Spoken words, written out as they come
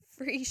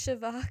Free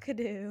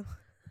Shavakadu.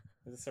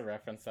 Is this a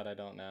reference that I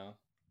don't know?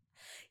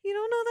 You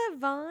don't know that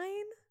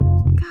Vine?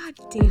 God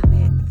damn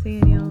it,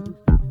 Nathaniel.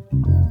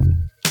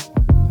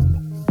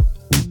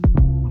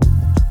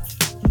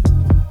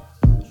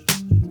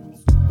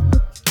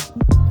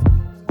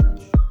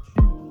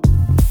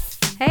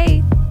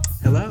 Hey,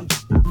 Hello,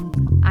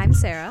 I'm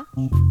Sarah,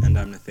 and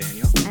I'm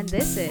Nathaniel. and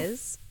this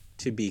is...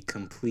 To be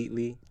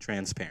completely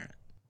transparent.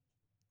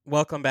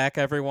 Welcome back,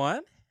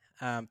 everyone.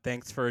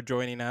 Thanks for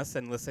joining us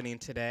and listening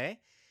today.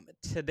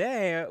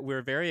 Today,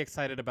 we're very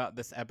excited about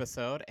this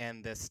episode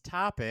and this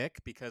topic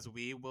because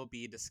we will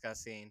be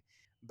discussing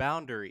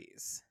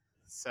boundaries.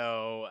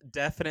 So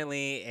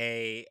definitely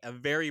a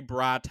very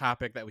broad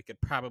topic that we could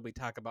probably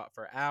talk about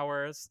for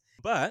hours.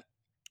 But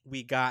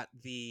we got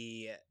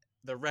the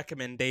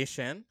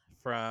recommendation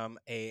from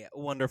a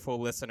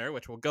wonderful listener,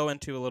 which we'll go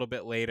into a little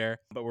bit later.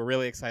 But we're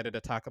really excited to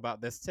talk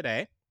about this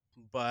today.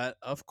 But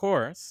of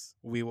course,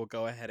 we will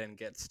go ahead and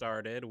get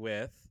started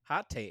with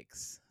hot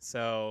takes.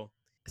 So,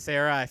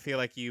 Sarah, I feel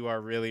like you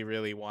are really,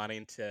 really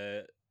wanting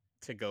to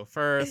go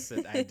first.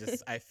 And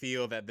I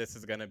feel that this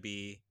is going to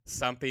be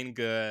something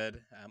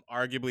good,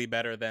 arguably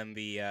better than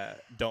the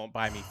don't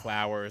buy me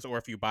flowers, or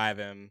if you buy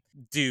them,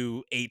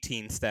 do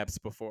 18 steps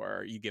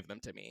before you give them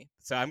to me.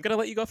 So I'm going to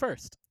let you go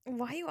first.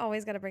 Why you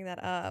always gotta bring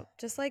that up?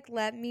 Just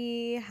let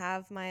me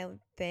have my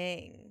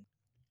thing.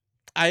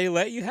 I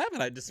let you have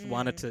it. I just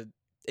wanted Mm. to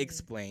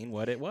explain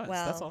what it was.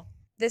 That's Well, all.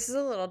 this is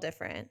a little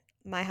different.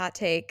 My hot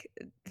take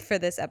for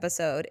this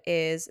episode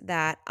is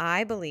that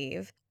I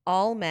believe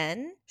all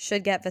men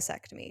should get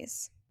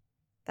vasectomies.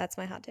 That's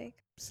my hot take.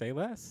 Say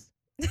less.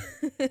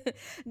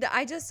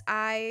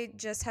 I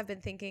just have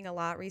been thinking a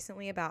lot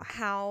recently about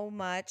how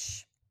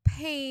much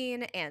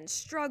pain and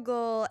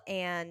struggle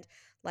and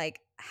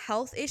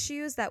health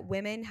issues that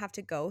women have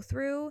to go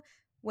through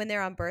when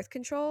they're on birth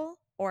control,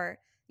 or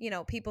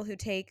people who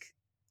take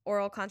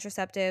oral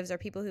contraceptives, or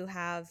people who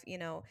have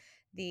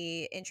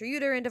the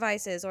intrauterine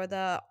devices or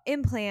the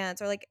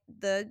implants or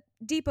the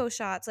depot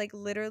shots,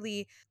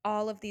 literally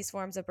all of these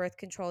forms of birth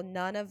control.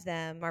 None of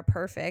them are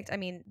perfect. I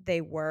mean,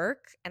 they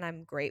work and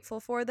I'm grateful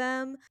for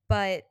them,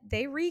 but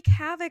they wreak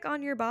havoc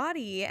on your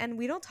body, and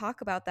we don't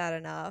talk about that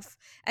enough.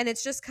 And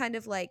it's just kind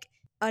of like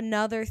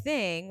another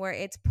thing where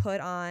it's put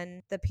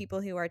on the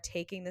people who are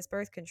taking this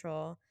birth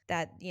control,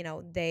 that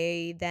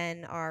they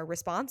then are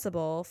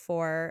responsible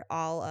for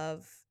all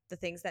of the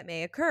things that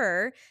may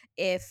occur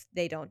if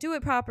they don't do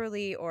it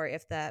properly, or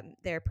if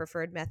their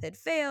preferred method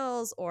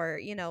fails, or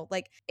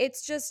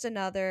it's just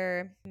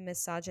another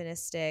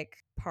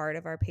misogynistic part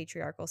of our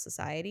patriarchal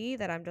society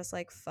that I'm just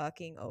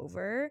fucking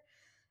over.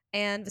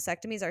 And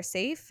vasectomies are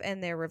safe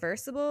and they're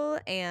reversible,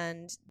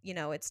 and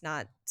it's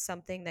not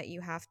something that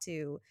you have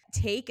to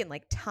take in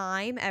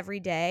time every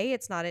day.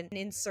 It's not an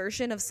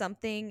insertion of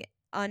something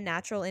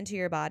unnatural into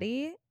your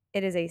body.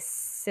 It is a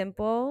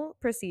simple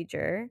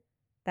procedure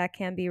that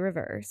can be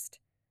reversed,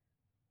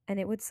 and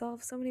it would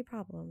solve so many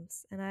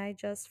problems, and I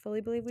just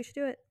fully believe we should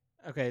do it.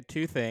 Okay,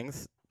 two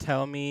things.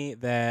 Tell me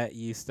that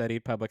you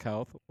studied public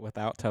health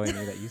without telling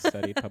me that you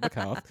studied public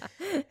health.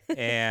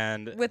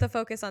 And with a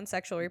focus on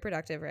sexual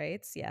reproductive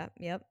rights. Yeah.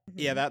 Yep.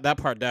 yeah, that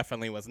part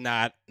definitely was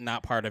not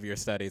part of your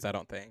studies, I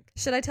don't think.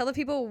 Should I tell the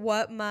people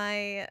what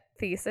my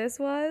thesis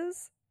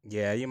was?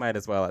 Yeah, you might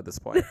as well at this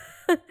point.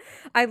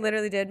 I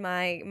literally did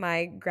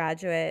my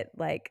graduate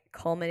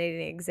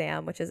culminating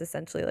exam, which is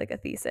essentially a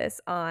thesis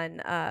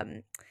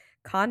on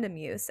condom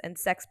use and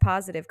sex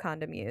positive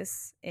condom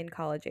use in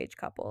college age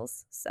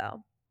couples.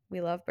 So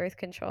we love birth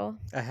control.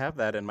 I have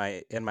that in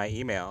my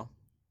email.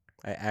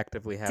 I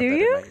actively have Do that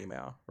you? in my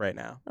email right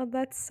now. Oh,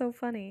 that's so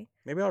funny.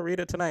 Maybe I'll read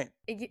it tonight.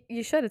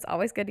 You should. It's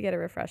always good to get a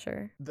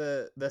refresher.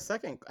 The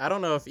second, I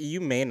don't know if you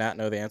may not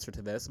know the answer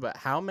to this, but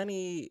how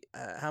many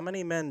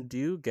men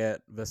do get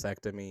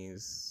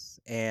vasectomies,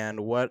 and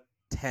what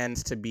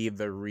tends to be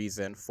the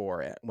reason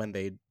for it when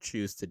they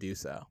choose to do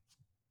so?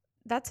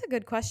 That's a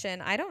good question.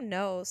 I don't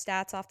know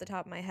stats off the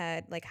top of my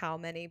head, how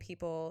many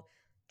people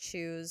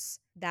choose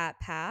that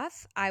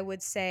path. I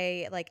would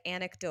say,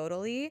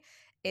 anecdotally,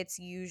 it's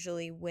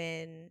usually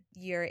when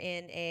you're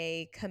in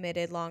a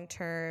committed,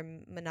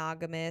 long-term,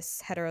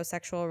 monogamous,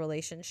 heterosexual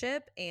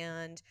relationship,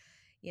 and,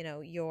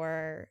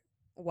 your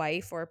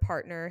wife or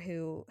partner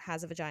who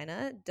has a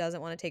vagina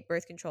doesn't want to take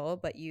birth control,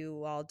 but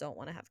you all don't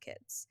want to have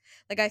kids.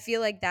 I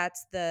feel like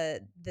that's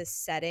the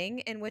setting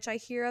in which I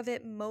hear of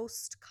it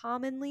most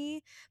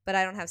commonly, but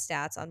I don't have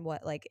stats on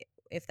what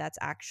if that's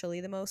actually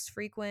the most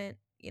frequent,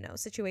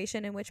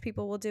 situation in which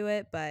people will do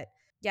it. But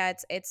yeah,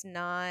 it's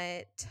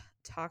not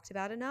talked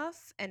about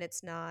enough, and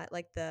it's not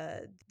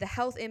the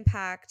health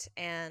impact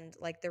and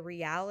the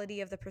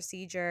reality of the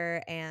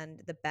procedure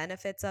and the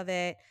benefits of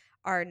it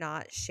are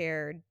not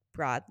shared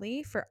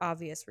broadly for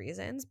obvious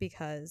reasons,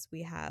 because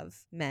we have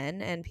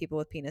men and people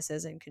with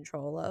penises in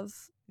control of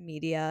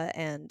media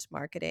and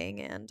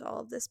marketing and all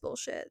of this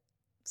bullshit.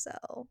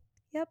 So,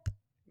 yep.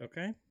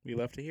 Okay, we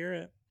love to hear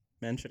it.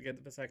 Men should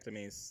get the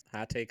vasectomies.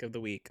 Hot take of the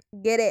week.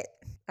 Get it.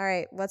 All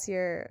right, what's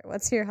your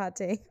hot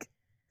take?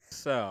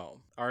 So,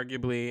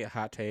 arguably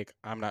hot take,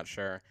 I'm not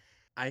sure.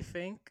 I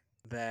think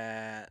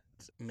that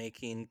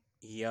making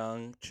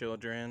young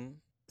children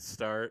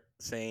start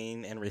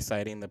saying and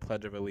reciting the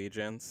Pledge of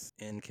Allegiance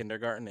in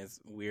kindergarten is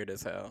weird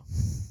as hell.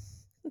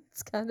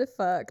 It's kind of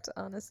fucked,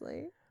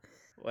 honestly.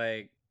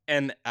 Like,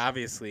 and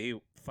obviously,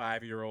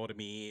 5-year-old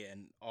me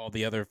and all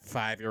the other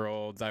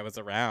 5-year-olds I was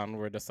around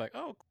were just like,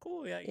 "Oh,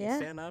 cool, yeah." You Yeah.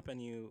 stand up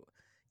and you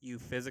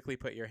physically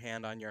put your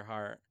hand on your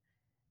heart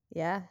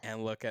Yeah.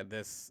 and look at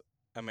this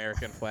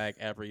American flag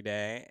every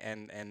day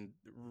and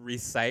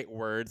recite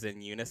words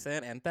in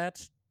unison, and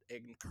that's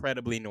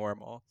incredibly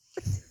normal.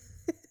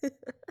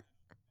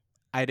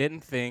 I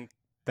didn't think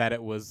that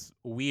it was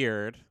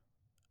weird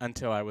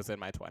until I was in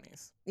my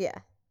 20s. Yeah.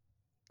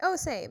 Oh,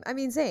 same. I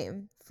mean,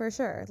 same for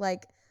sure.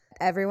 Like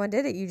everyone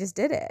did it. You just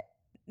did it.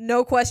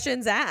 No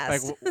questions Like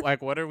asked.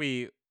 like what are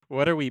we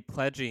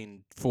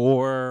pledging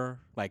for?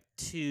 Like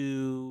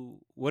to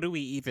what do we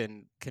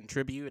even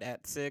contribute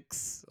at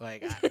 6?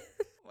 Like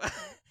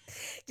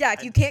Yeah,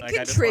 if you can't I just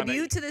want to.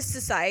 contribute to this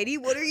society,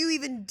 what are you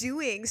even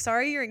doing?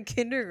 Sorry, you're in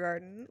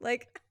kindergarten.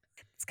 Like,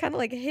 it's kind of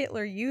like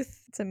Hitler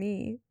Youth to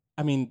me.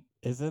 I mean,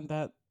 isn't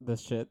that the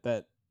shit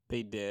that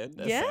they did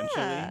Yeah.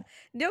 essentially?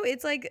 No,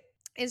 it's like,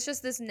 it's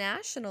just this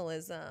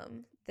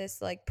nationalism,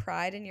 this like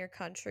pride in your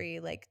country,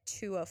 like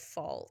to a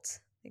fault.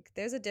 Like,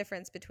 there's a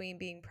difference between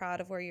being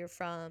proud of where you're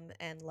from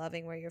and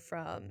loving where you're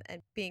from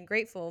and being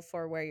grateful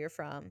for where you're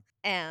from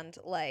and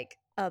like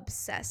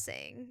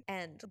obsessing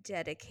and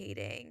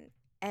dedicating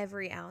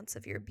every ounce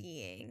of your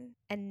being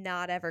and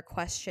not ever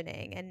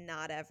questioning and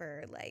not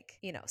ever like,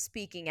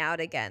 speaking out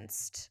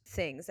against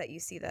things that you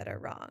see that are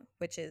wrong,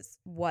 which is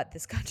what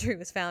this country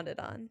was founded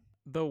on.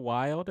 The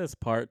wildest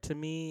part to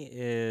me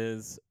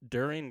is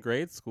during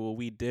grade school,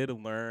 we did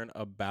learn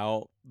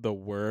about the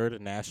word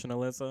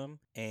nationalism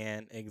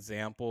and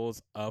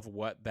examples of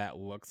what that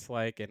looks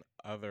like in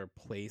other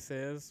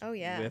places Oh,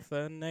 yeah. with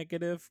a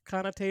negative Oh,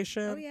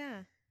 connotation.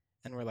 yeah.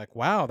 And we're like,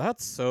 wow,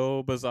 that's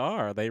so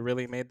bizarre. They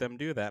really made them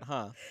do that,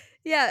 huh?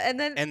 Yeah, and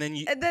then And then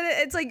you, and then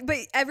it's like, but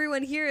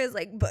everyone here is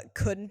like, but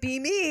couldn't be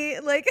me.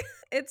 Like,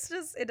 it's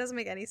just, it doesn't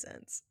make any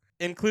sense.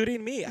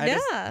 including me, I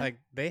just, Yeah. like,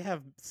 they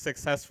have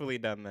successfully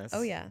done this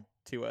Oh, yeah.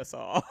 to us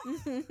all.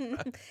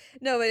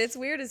 No, but it's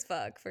weird as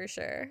fuck for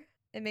sure.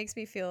 It makes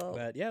me feel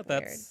But yeah,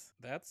 weird.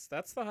 that's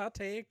the hot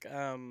take.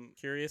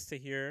 Curious to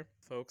hear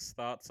folks'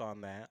 thoughts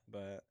on that.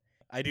 But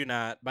I do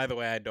not. By the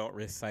way, I don't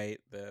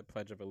recite the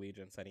Pledge of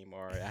Allegiance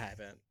anymore. I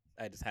haven't.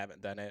 I just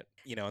haven't done it.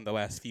 In the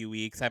last few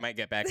weeks. I might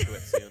get back to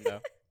it soon,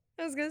 though.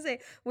 I was gonna say,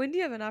 when do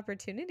you have an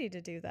opportunity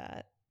to do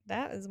that?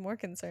 That is more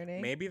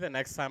concerning. Maybe the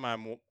next time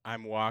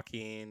I'm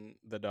walking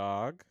the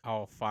dog,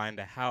 I'll find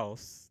a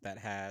house that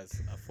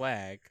has a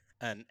flag,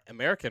 an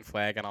American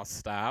flag, and I'll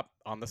stop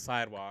on the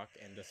sidewalk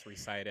and just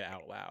recite it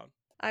out loud.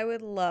 I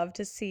would love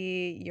to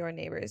see your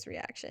neighbor's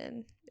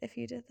reaction if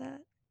you did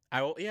that.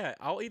 Yeah,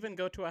 I'll even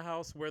go to a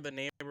house where the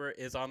neighbor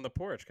is on the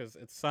porch because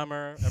it's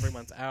summer,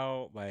 everyone's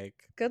out. Like,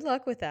 Good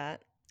luck with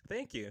that.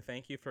 thank you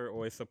for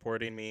always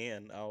supporting me,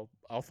 and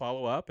I'll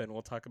follow up, and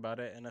we'll talk about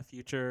it in a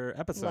future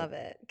episode. Love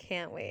it.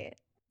 Can't wait.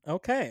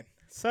 Okay,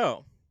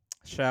 so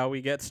shall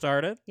we get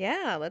started?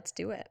 Yeah, let's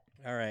do it.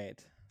 All right.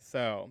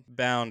 So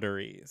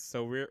boundaries.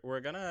 So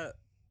we're gonna.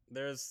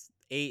 There's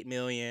 8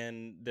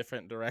 million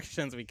different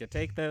directions we could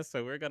take this.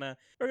 So we're gonna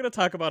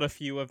talk about a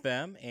few of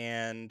them,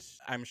 and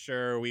I'm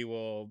sure we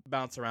will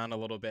bounce around a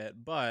little bit.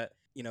 But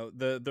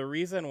the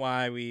reason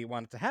why we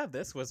wanted to have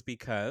this was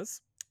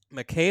because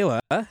Michaela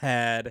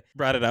had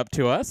brought it up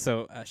to us.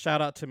 So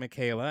shout out to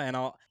Michaela, and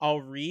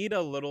I'll read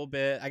a little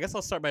bit. I guess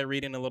I'll start by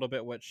reading a little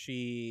bit what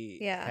she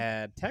Yeah.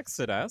 had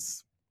texted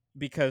us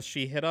because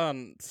she hit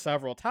on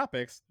several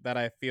topics that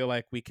I feel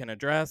like we can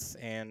address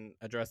and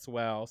address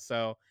well.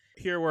 So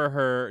here were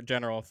her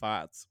general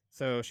thoughts.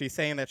 So she's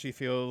saying that she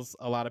feels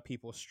a lot of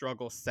people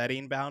struggle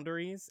setting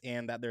boundaries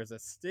and that there's a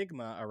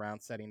stigma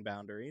around setting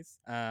boundaries.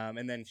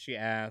 And then she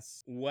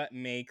asks what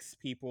makes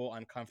people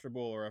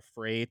uncomfortable or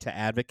afraid to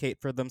advocate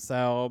for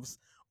themselves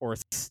or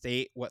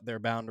state what their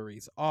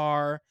boundaries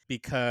are,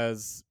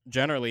 because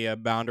generally a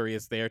boundary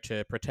is there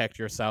to protect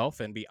yourself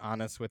and be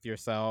honest with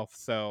yourself.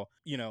 So,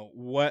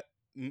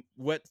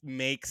 what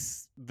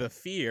makes the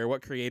fear,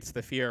 what creates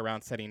the fear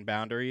around setting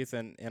boundaries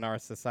in our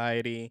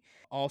society.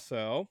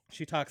 Also,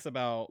 she talks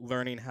about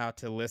learning how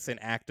to listen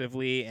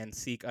actively and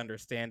seek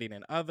understanding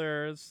in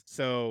others.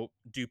 So,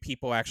 do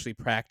people actually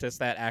practice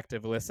that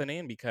active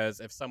listening?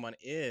 Because if someone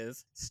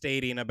is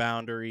stating a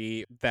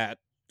boundary, that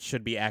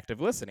should be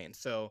active listening.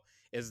 So,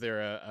 is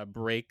there a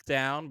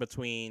breakdown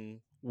between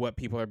what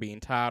people are being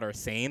taught or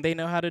saying they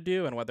know how to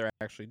do and what they're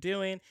actually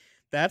doing?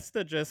 That's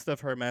the gist of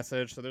her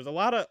message. So there's a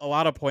lot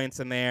of points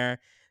in there.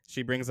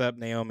 She brings up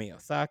Naomi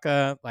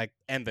Osaka, like,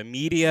 and the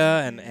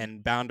media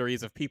and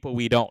boundaries of people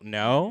we don't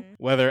know.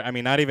 Whether, I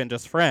mean, not even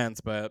just friends,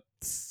 but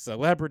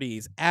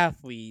celebrities,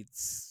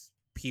 athletes,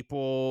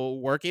 people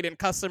working in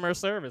customer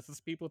service, it's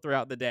people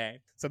throughout the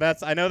day. So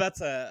I know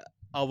that's a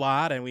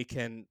lot, and we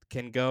can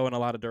go in a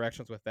lot of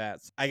directions with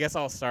that. So I guess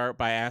I'll start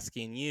by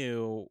asking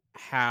you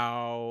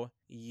how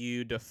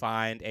you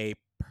defined a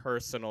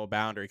personal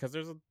boundary, because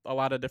there's a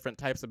lot of different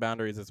types of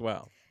boundaries as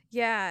well.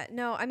 Yeah,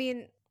 no, I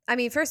mean,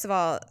 first of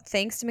all,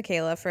 thanks to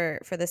Michaela for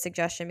the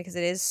suggestion because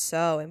it is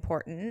so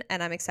important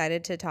and I'm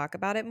excited to talk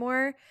about it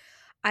more.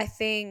 I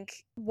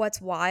think what's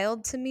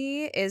wild to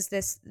me is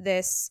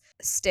this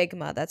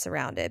stigma that's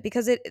around it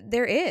because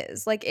there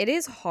is. Like it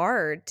is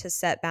hard to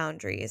set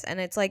boundaries and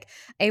it's like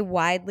a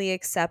widely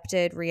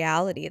accepted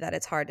reality that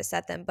it's hard to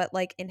set them, but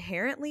like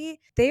inherently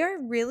they are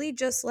really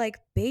just like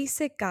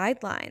basic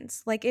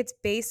guidelines. Like it's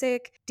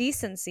basic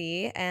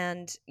decency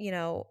and,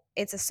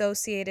 it's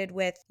associated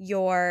with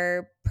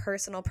your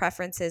personal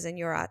preferences and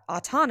your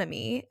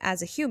autonomy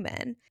as a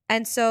human.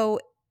 And so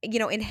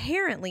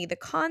inherently the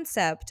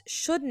concept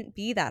shouldn't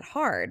be that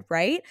hard,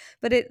 right?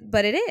 But it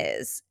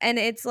is. And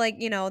it's like,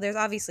 there's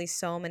obviously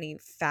so many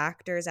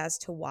factors as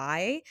to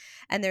why,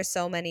 and there's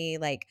so many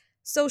like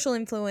social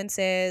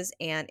influences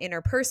and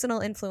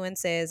interpersonal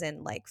influences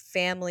and like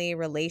family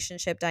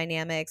relationship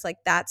dynamics, like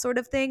that sort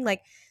of thing.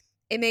 Like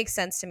it makes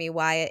sense to me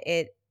why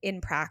it in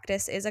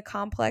practice is a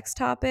complex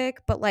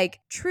topic, but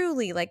like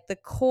truly like the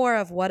core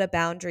of what a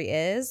boundary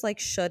is like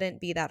shouldn't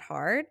be that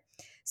hard.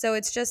 So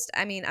it's just,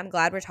 I mean, I'm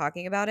glad we're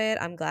talking about it.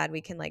 I'm glad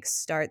we can like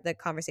start the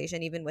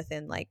conversation even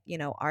within like,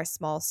 our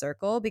small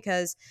circle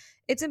because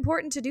it's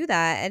important to do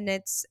that, and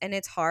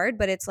it's hard,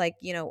 but it's like,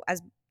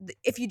 as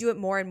if you do it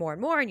more and more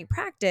and more and you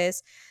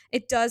practice,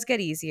 it does get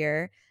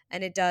easier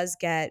and it does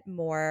get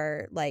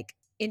more like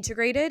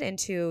integrated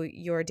into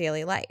your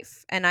daily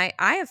life. And I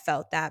have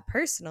felt that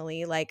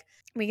personally. Like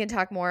we can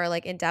talk more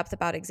like in depth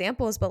about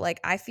examples, but like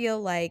I feel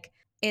like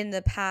in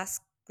the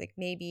past like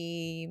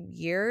maybe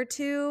year or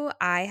two,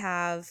 I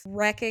have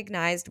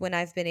recognized when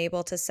I've been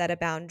able to set a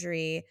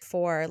boundary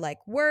for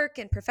like work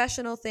and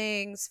professional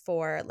things,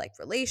 for like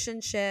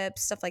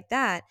relationships, stuff like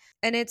that.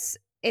 And it's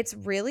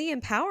really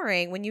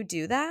empowering when you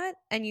do that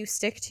and you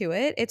stick to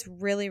it. It's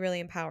really, really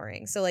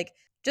empowering. So like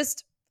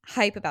just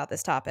hype about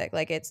this topic.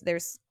 Like it's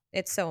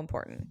so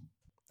important.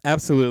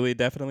 Absolutely,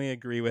 definitely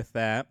agree with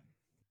that.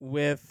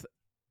 With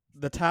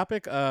the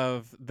topic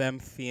of them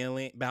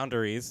feeling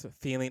boundaries,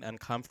 feeling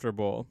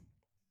uncomfortable,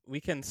 we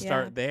can Yeah.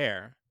 start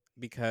there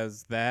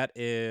because that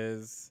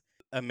is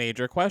a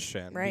major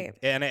question. Right.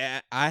 And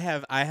I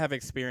have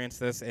experienced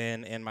this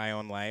in my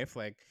own life.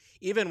 Like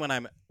even when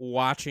I'm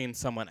watching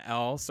someone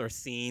else or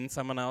seeing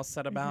someone else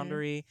set a Mhm.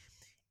 boundary,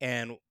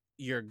 and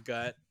your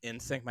gut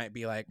instinct might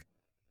be like,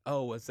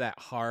 "Oh, was that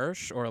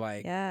harsh?" or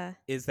like, Yeah.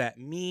 "Is that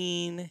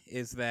mean?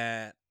 Is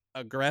that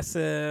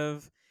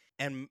aggressive?"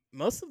 And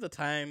most of the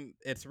time,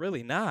 it's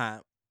really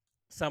not.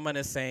 Someone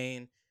is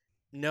saying,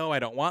 "No, I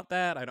don't want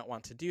that. I don't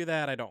want to do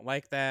that. I don't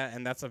like that."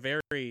 And that's a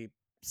very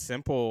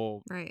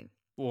simple Right.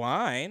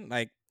 line.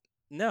 Like,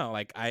 no,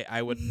 like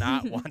I would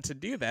not want to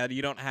do that.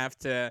 You don't have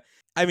to.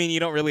 I mean, you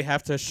don't really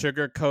have to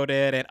sugarcoat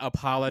it and Yeah.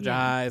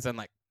 apologize and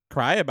like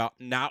cry about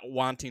not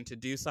wanting to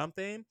do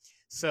something.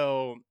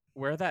 So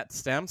where that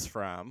stems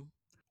from,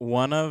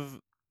 one of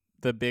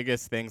the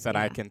biggest things that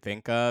I Yeah. can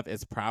think of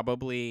is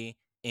probably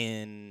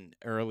in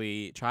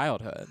early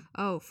childhood.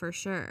 Oh, for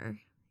sure.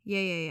 Yeah,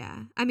 yeah,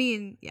 yeah. I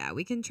mean, yeah,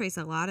 we can trace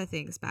a lot of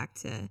things back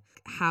to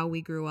how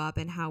we grew up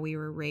and how we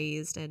were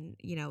raised and,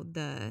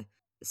 the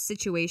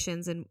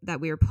situations and that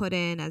we were put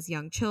in as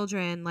young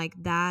children, like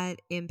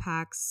that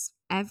impacts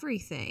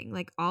everything.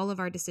 Like all of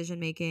our decision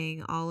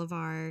making, all of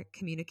our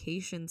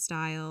communication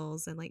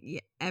styles and like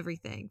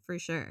everything, for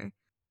sure.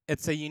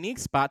 It's a unique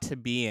spot to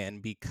be in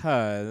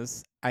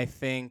because I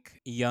think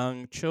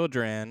young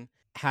children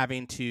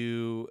having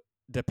to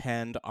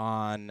depend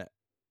on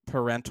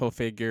parental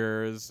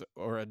figures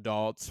or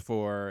adults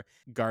for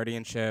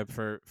guardianship,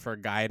 for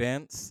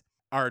guidance,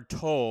 are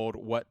told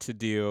what to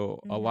do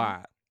a Mhm.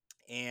 lot.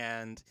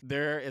 And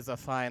there is a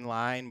fine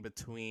line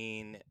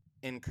between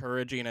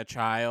encouraging a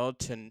child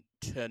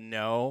to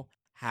know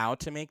how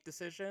to make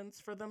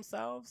decisions for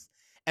themselves,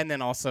 and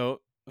then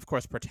also, of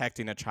course,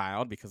 protecting a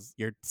child because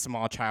your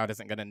small child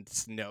isn't going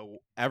to know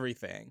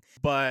everything.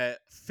 But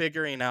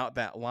figuring out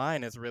that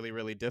line is really,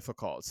 really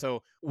difficult.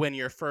 So when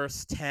your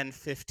first 10,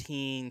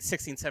 15,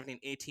 16, 17,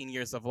 18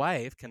 years of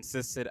life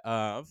consisted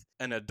of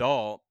an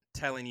adult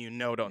telling you,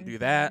 no, don't do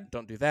that, Mhm.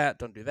 don't do that,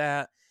 don't do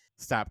that,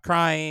 stop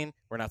crying,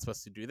 we're not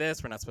supposed to do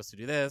this, we're not supposed to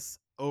do this,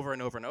 over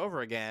and over and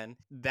over again,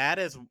 that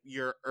is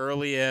your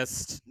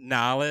earliest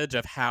knowledge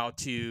of how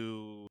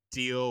to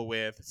deal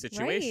with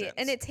Right.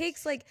 And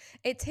situations.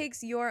 it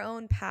takes your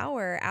own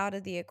power out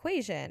of the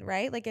equation,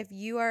 right? Like if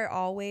you are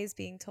always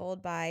being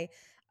told by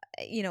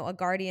a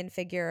guardian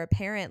figure or a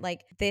parent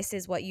like this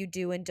is what you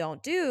do and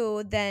don't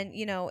do, then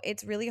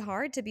it's really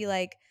hard to be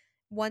like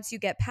once you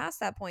get past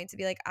that point to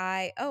be like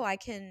I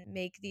can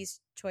make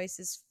these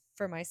choices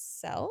for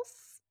myself.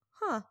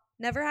 Huh.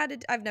 I've never had to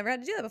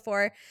do that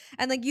before.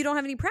 And like you don't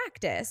have any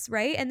practice,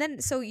 right? And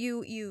then so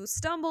you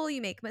stumble,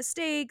 you make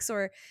mistakes,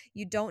 or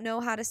you don't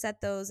know how to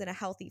set those in a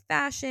healthy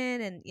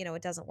fashion, and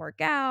it doesn't work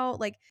out.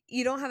 Like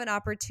you don't have an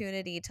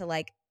opportunity to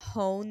like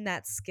hone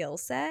that skill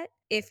set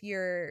if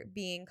you're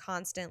being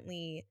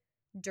constantly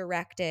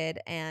directed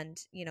and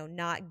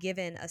not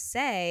given a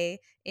say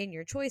in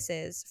your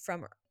choices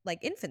from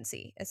like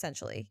infancy,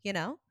 essentially.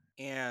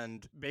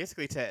 And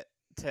basically to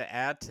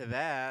add to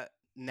that,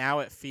 now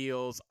it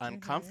feels Mhm.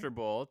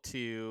 uncomfortable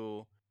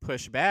to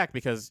push back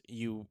because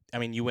you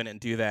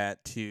wouldn't do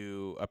that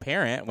to a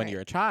parent when Right.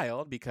 you're a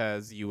child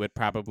because you would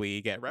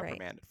probably get Right.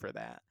 reprimanded for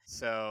that.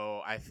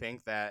 So I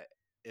think that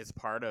is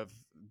part of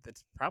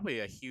that's probably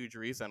a huge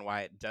reason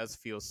why it does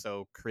feel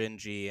so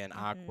cringy and Mhm.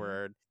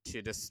 awkward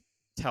to just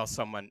tell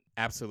someone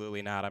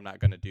absolutely not, I'm not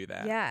going to do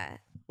that. Yeah.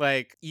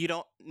 Like, you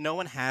don't no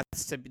one has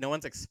to no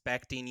one's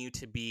expecting you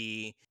to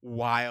be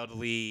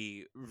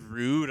wildly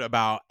rude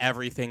about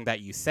everything that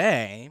you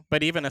say,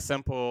 but even a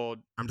simple,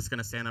 "I'm just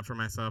gonna stand up for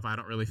myself, I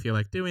don't really feel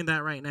like doing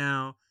that right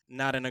now,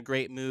 not in a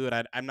great mood,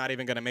 I'm not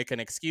even gonna make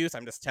an excuse,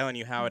 I'm just telling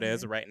you how it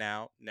is Mhm. right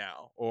now,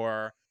 no."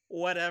 Or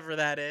whatever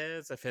that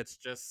is, if it's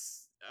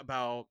just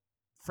about Yeah.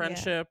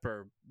 friendship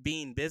or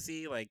being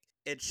busy, like,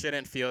 it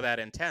shouldn't feel that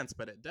intense,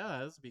 but it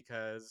does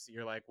because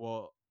you're like,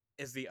 "Well,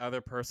 is the other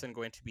person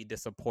going to be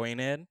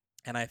disappointed?"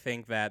 And I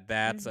think that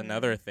that's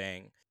another Mhm.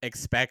 thing.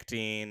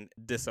 Expecting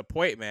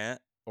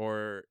disappointment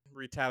or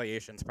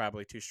retaliation is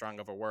probably too strong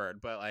of a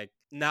word, but like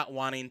not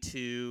wanting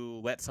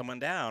to let someone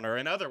down, or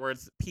in other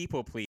words,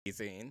 people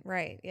pleasing.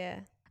 Right.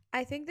 Yeah.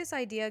 I think this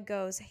idea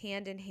goes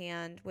hand in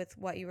hand with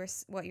what you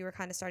were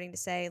kind of starting to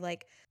say,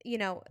 like, you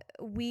know,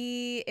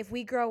 we if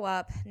we grow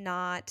up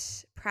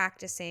not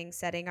practicing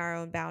setting our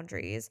own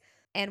boundaries,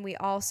 and we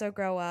also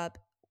grow up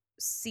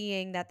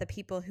seeing that the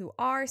people who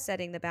are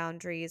setting the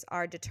boundaries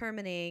are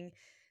determining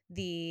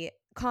the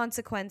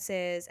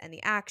consequences and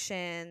the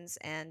actions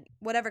and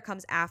whatever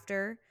comes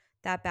after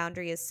that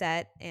boundary is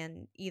set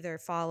and either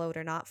followed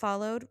or not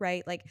followed,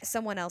 right? Like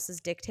someone else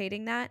is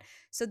dictating that.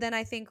 So then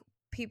I think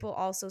people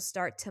also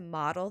start to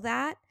model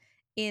that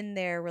in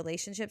their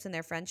relationships and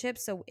their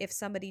friendships. So if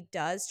somebody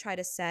does try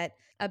to set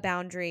a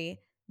boundary,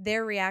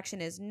 their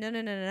reaction is no,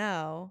 no, no, no,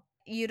 no.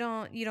 You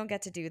don't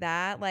get to do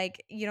that.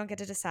 Like you don't get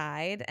to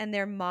decide. And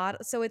they're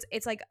so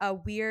it's like a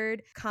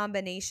weird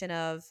combination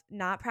of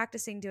not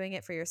practicing doing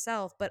it for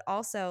yourself, but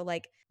also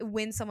like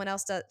when someone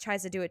else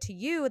tries to do it to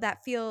you,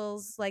 that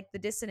feels like the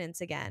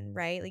dissonance again,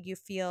 right? Like you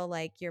feel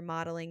like you're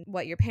modeling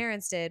what your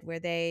parents did, where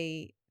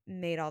they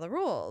made all the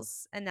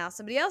rules and now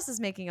somebody else is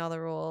making all the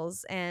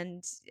rules,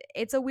 and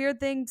it's a weird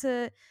thing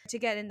to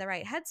get in the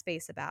right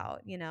headspace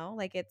about,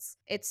 like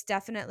it's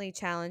definitely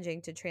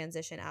challenging to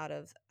transition out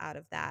of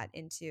that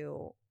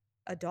into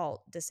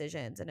adult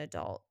decisions and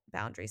adult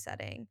boundary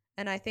setting.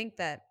 And I think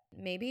that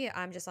maybe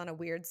I'm just on a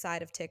weird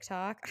side of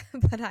TikTok,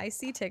 but I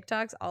see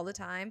TikToks all the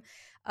time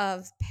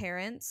of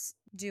parents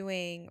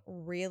doing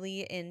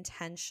really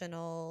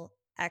intentional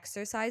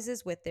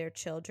exercises with their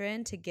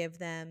children to give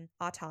them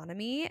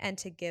autonomy and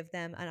to give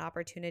them an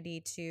opportunity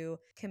to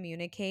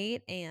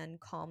communicate and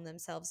calm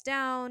themselves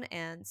down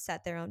and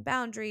set their own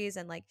boundaries,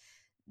 and like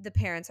the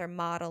parents are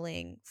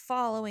modeling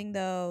following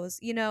those.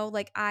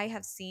 Like I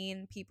have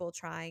seen people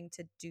trying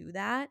to do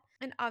that,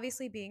 and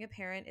obviously being a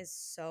parent is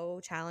so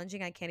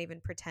challenging. I can't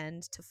even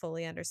pretend to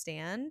fully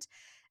understand,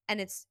 and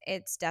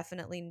it's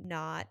definitely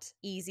not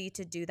easy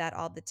to do that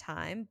all the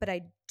time, but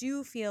I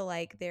do feel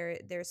like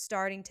there's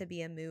starting to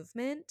be a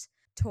movement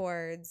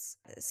towards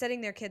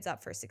setting their kids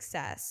up for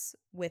success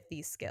with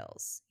these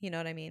skills. You know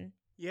what I mean?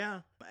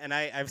 Yeah. And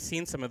I've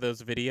seen some of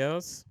those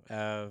videos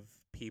of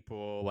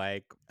people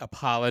like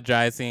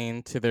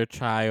apologizing to their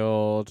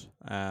child,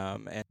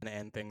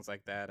 and things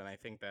like that. And I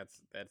think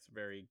that's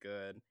very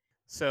good.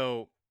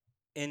 So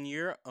in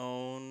your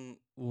own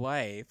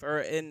life, or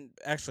in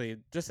actually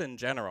just in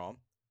general,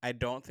 I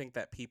don't think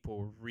that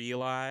people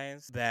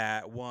realize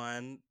that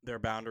one, their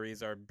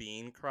boundaries are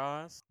being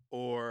crossed,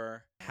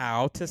 or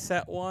how to Yeah.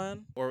 set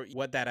one, or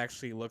what that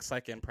actually looks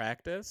like in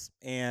practice.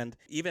 And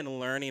even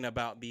learning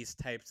about these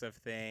types of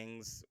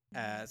things Mhm.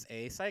 as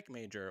a psych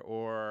major,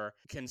 or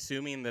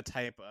consuming the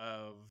type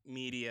of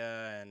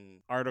media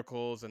and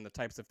articles and the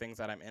types of things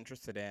that I'm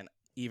interested in,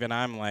 even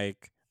I'm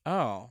like,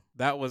 oh,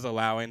 that was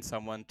allowing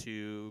someone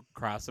to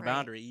cross a Right.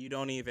 boundary you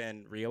don't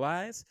even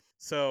realize.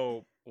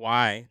 So,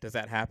 why does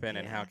that happen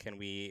and how Yeah. can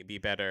we be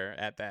better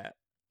at that?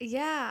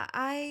 Yeah,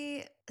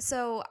 I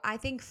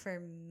think for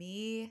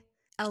me,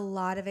 a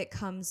lot of it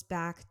comes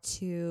back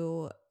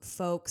to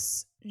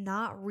folks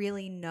not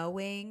really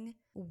knowing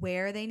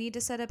where they need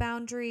to set a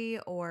boundary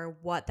or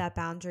what that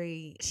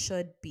boundary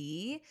should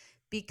be,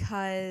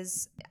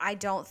 because I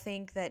don't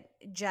think that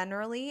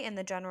generally in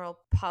the general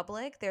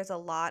public there's a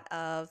lot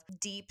of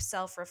deep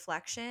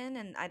self-reflection,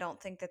 and I don't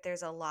think that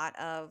there's a lot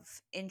of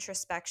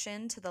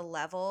introspection to the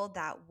level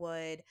that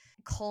would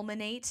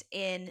culminate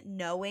in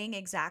knowing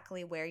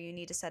exactly where you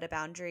need to set a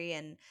boundary,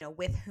 and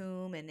with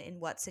whom and in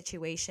what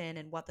situation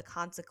and what the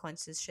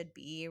consequences should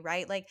be,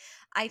 right? Like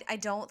I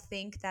don't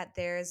think that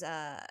there's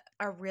a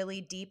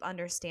really deep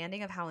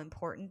understanding of how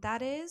important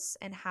that is,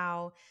 and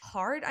how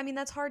hard, I mean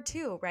that's hard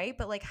too, right?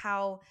 But like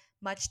how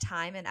much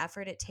time and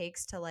effort it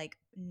takes to like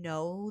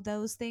know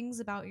those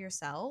things about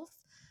yourself,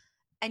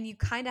 and you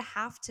kind of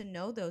have to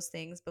know those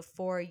things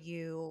before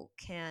you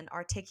can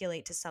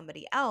articulate to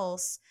somebody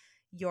else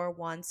your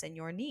wants and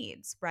your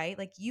needs, right?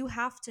 Like you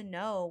have to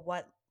know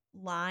what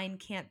line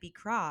can't be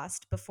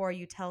crossed before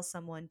you tell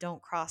someone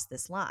don't cross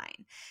this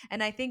line.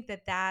 And I think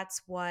that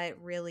that's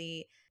what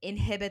really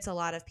inhibits a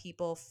lot of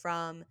people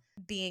from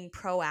being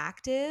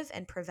proactive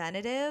and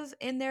preventative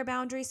in their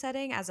boundary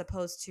setting as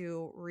opposed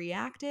to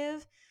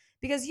reactive,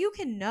 because you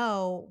can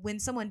know when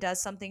someone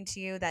does something to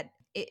you that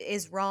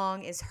is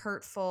wrong, is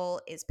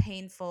hurtful, is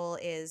painful,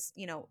 is,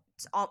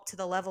 up to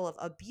the level of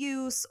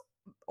abuse,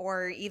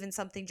 or even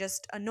something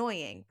just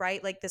annoying,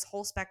 right? Like this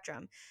whole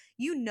spectrum.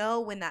 You know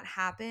when that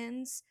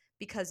happens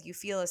because you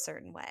feel a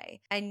certain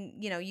way.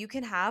 And you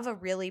can have a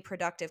really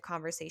productive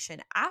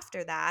conversation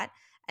after that,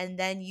 and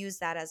then use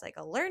that as like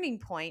a learning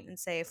point and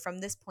say, from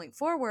this point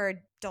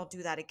forward, don't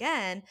do that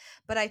again.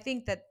 But I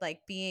think that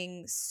like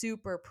being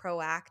super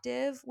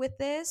proactive with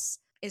this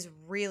is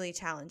really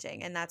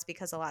challenging, and that's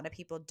because a lot of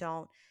people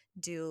don't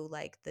do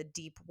like the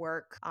deep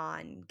work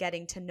on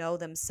getting to know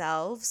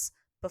themselves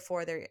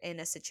before they're in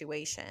a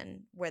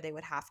situation where they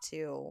would have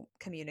to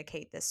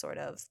communicate this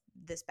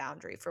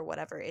boundary for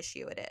whatever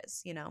issue it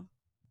is.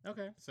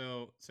 Okay,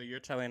 so you're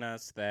telling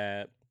us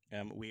that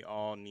we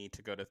all need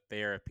to go to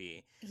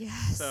therapy.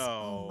 Yes.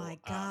 Oh So my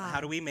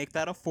how do God. we make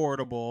that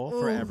affordable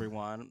for Ooh.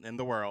 everyone in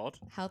the world?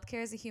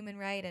 Healthcare is a human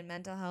right, and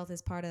mental health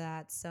is part of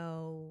that.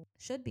 So,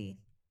 should be.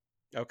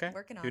 Okay,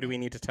 Working who on do we it.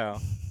 need to tell?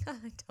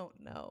 I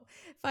don't know.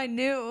 If I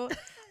knew,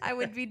 I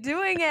would be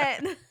doing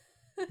it.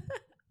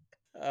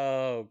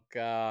 Oh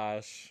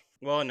gosh.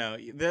 Well, no,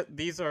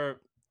 these are.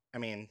 I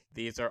mean,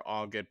 these are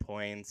all good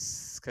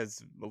points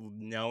because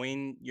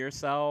knowing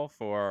yourself,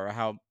 or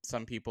how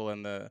some people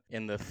in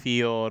the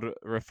field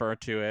refer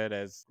to it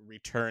as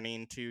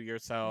returning to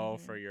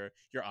yourself or Hmm.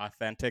 your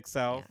authentic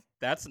self,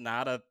 Yeah.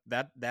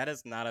 that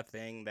is not a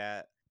thing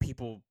that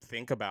people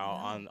think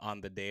about No.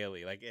 on the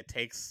daily. Like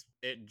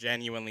it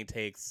genuinely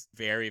takes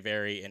very,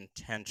 very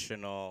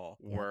intentional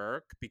Yep.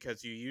 work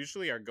because you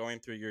usually are going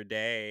through your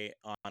day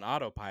on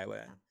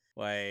autopilot. Yep.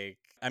 Like,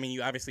 I mean,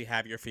 you obviously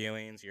have your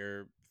feelings,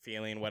 you're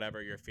feeling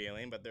whatever you're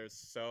feeling, but there's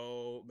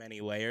so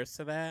many layers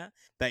to that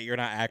that you're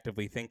not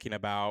actively thinking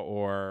about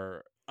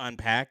or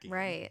unpacking.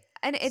 Right.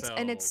 And So,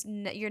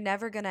 you're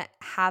never going to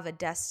have a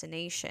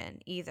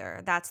destination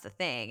either. That's the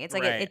thing. It's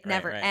like right, it right,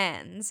 never right.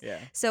 ends. Yeah.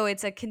 So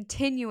it's a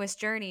continuous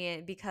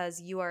journey, because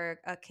you are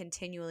a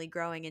continually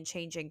growing and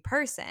changing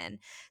person.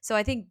 So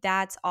I think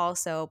that's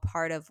also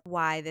part of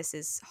why this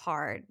is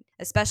hard,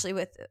 especially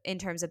with in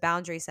terms of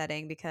boundary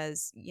setting,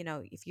 because,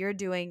 if you're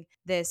doing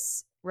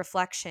this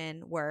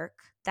reflection work,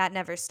 that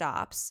never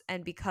stops.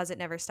 And because it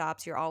never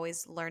stops, you're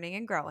always learning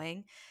and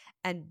growing.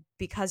 And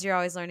because you're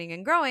always learning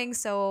and growing,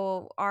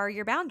 so are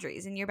your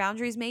boundaries, and your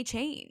boundaries may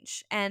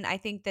change. And I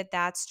think that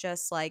that's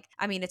just like,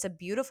 I mean, it's a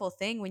beautiful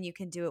thing when you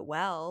can do it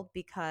well,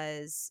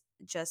 because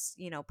just,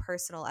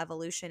 personal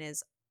evolution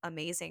is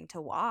amazing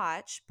to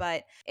watch,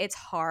 but it's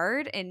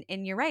hard. And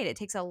you're right, it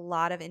takes a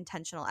lot of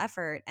intentional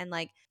effort. And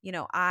like,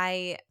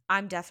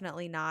 I'm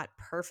definitely not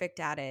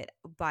perfect at it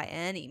by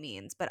any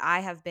means, but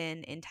I have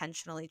been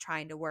intentionally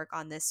trying to work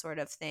on this sort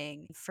of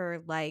thing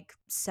for like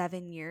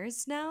 7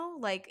 years now,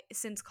 like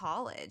since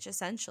college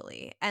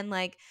essentially. And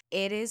like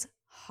it is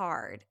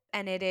hard,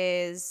 and it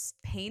is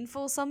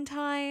painful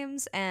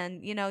sometimes,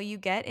 and you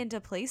get into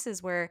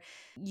places where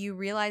you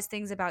realize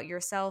things about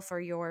yourself or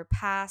your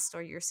past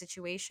or your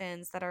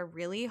situations that are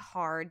really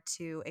hard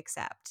to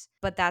accept,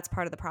 but that's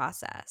part of the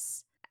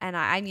process. And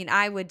I mean,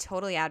 I would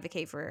totally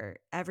advocate for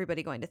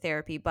everybody going to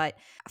therapy, but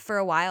for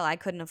a while I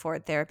couldn't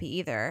afford therapy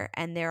either.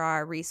 And there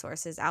are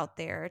resources out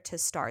there to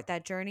start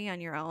that journey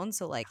on your own.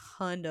 So, like,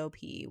 Hundo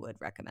P would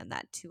recommend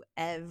that to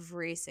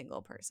every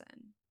single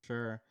person.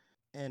 Sure.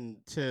 And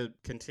to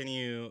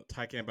continue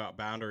talking about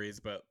boundaries,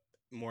 but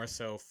more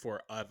so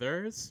for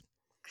others,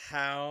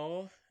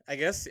 how I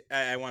guess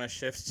I want to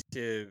shift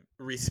to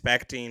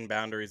respecting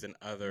boundaries in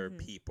other Hmm.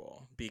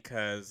 people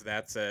because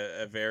that's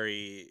a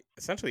very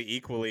essentially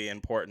equally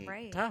important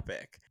Right.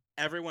 topic.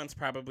 Everyone's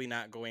probably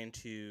not going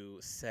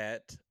to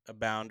set a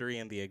boundary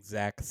in the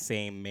exact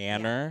same Yeah.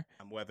 manner,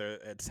 whether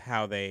it's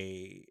how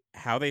they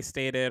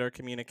state it or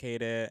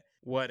communicate it,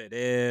 what it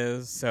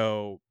is.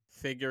 So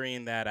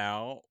figuring that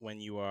out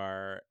when you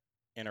are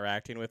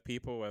interacting with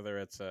people, whether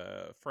it's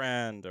a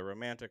friend, a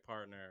romantic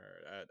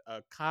partner,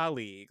 a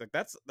colleague, like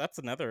that's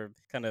another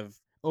kind of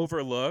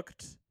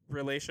overlooked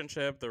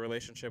relationship. The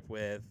relationship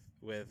with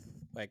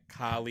like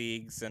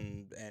colleagues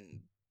and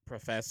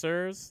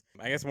professors.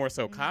 I guess more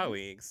so Hmm.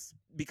 colleagues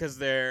because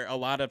there a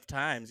lot of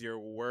times you're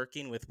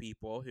working with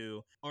people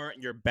who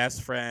aren't your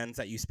best friends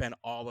that you spend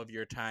all of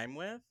your time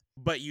with,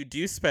 but you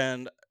do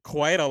spend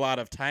quite a lot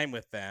of time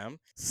with them.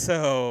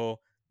 So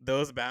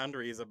those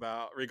boundaries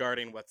about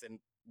regarding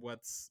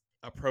what's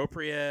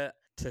appropriate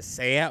to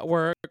say at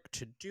work,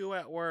 to do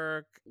at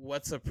work,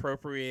 what's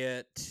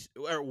appropriate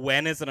or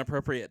when is an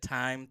appropriate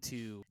time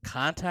to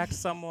contact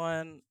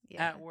someone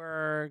Yeah. at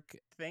work,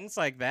 things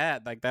like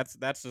that. Like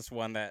that's just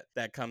one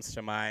that comes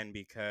to mind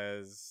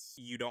because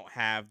you don't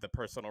have the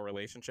personal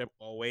relationship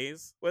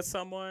always with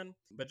someone,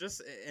 but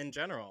just in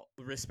general,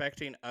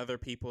 respecting other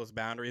people's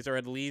boundaries or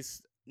at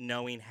least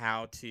knowing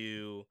how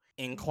to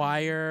Hmm.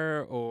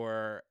 inquire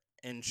or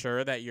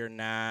ensure that you're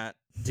not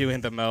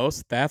doing the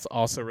most, that's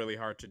also really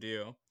hard to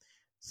do.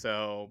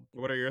 So,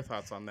 what are your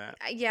thoughts on that?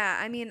 Yeah,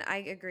 I mean, I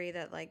agree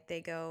that like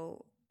they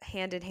go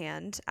hand in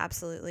hand,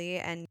 absolutely.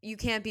 And you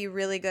can't be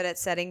really good at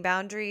setting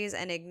boundaries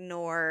and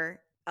ignore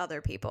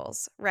other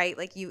people's, right?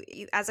 Like you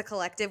as a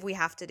collective, we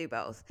have to do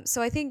both.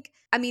 So I think,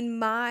 I mean,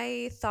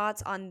 my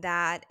thoughts on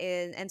that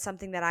is, and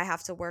something that I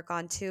have to work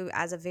on too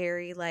as a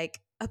very like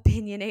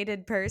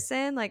opinionated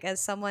person, like as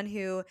someone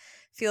who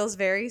feels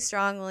very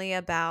strongly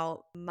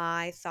about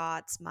my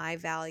thoughts, my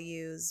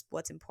values,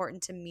 what's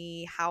important to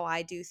me, how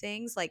I do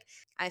things. Like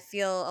I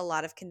feel a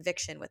lot of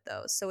conviction with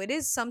those. So it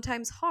is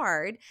sometimes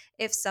hard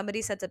if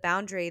somebody sets a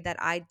boundary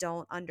that I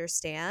don't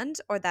understand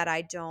or that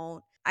I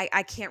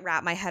can't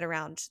wrap my head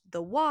around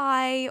the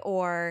why,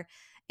 or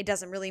it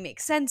doesn't really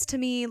make sense to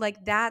me.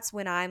 Like that's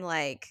when I'm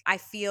like, I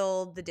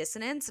feel the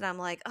dissonance and I'm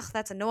like, oh,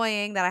 that's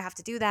annoying that I have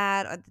to do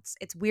that. Or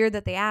it's weird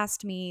that they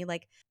asked me,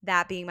 like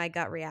that being my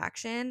gut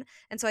reaction.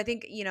 And so I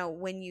think,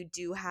 when you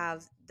do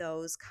have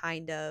those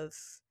kind of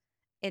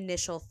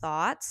initial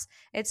thoughts,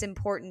 it's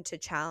important to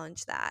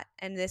challenge that.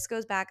 And this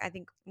goes back, I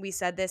think we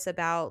said this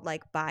about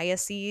like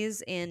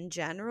biases in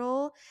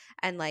general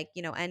and like,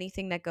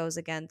 anything that goes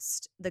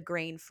against the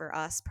grain for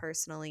us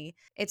personally.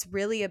 It's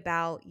really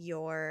about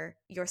your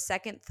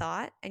second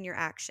thought and your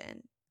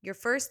action. Your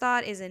first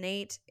thought is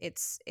innate.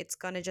 It's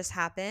going to just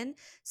happen.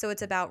 So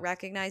it's about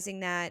recognizing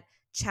that,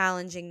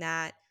 challenging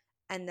that,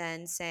 and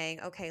then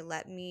saying, okay,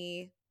 let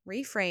me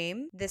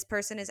reframe. This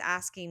person is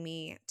asking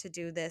me to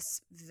do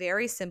this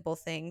very simple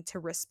thing to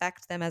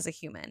respect them as a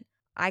human.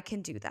 I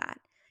can do that.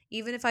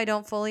 Even if I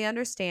don't fully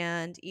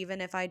understand, even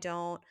if I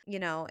don't,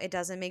 it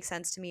doesn't make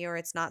sense to me or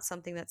it's not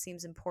something that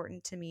seems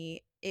important to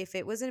me, if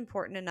it was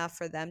important enough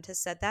for them to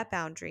set that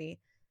boundary,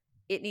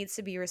 it needs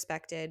to be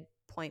respected,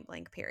 point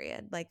blank,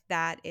 period. Like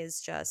that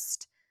is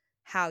just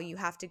how you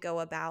have to go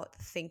about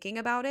thinking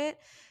about it.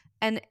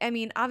 And I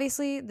mean,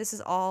 obviously, this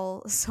is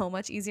all so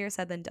much easier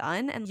said than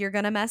done, and you're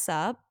going to mess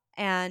up.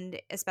 And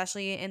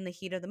especially in the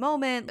heat of the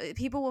moment,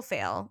 people will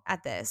fail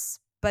at this.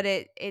 But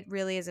it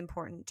really is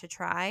important to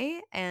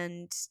try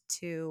and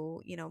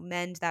to,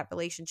 mend that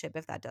relationship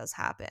if that does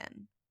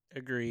happen.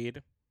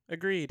 Agreed.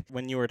 Agreed.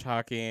 When you were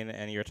talking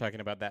and you were talking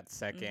about that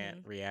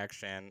second Hmm.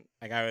 reaction,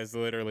 like I was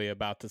literally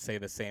about to say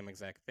the same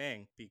exact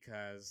thing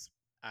because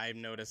I've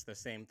noticed the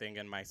same thing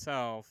in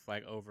myself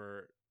like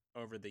over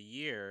the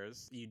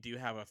years. You do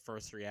have a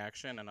first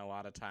reaction and a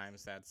lot of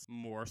times that's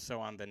more so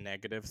on the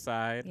negative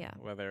side, Yeah.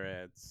 whether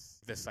it's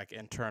this like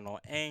internal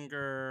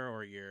anger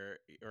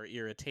or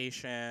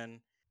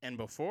irritation. And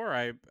before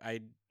I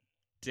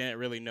didn't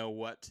really know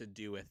what to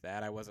do with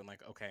that. I wasn't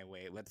like, okay,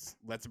 wait, let's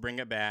bring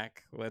it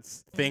back.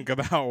 Let's think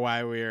about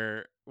why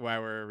we're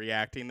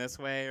reacting this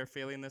way or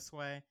feeling this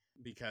way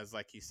because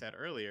like you said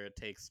earlier, it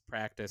takes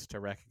practice to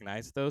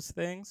recognize those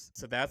things.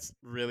 So that's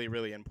really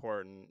really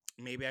important.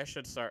 Maybe I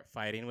should start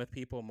fighting with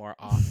people more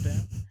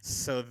often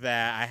so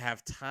that I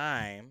have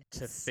time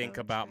to think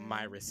So about my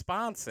true. So,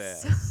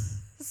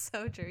 responses.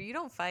 so true. You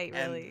don't fight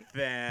And really.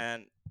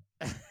 then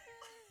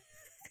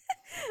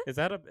is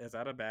that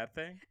a bad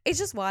thing? It's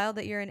just wild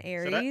that you're an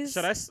Should I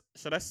should I Aries. s-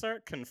 should I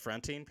start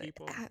confronting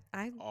people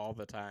I'm all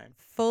the time?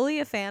 fully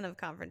a fan of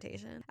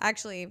confrontation.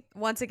 Actually,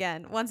 once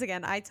again,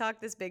 I talk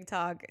this big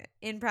talk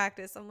in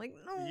practice. I'm like,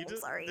 no, You I'm just did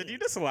you sorry.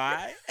 just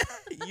lie?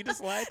 You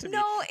just lied to me.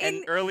 No,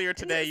 And earlier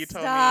today you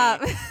told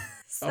stop. me,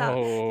 Stop.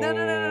 No, no,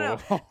 no, no, no.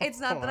 "Oh, It's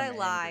not that I I'm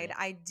lied. angry."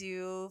 I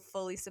do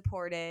fully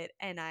support it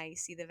and I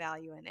see the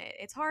value in it.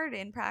 It's hard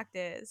in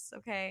practice,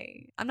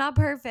 okay? I'm not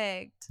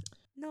perfect.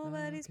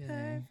 Nobody's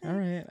Okay. All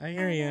perfect. right. I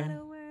hear I you.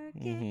 gotta work it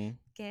Mhm.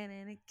 again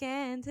and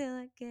again till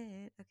I get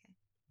it. Okay.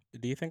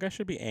 Do you think I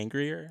should be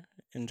angrier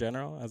in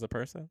general as a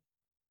person?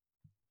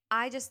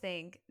 I just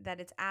think that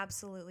it's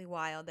absolutely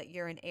wild that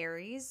you're an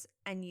Aries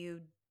and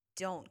you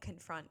don't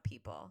confront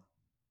people.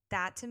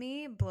 That to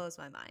me blows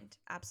my mind.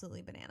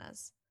 Absolutely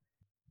bananas.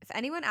 If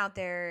anyone out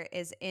there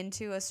is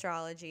into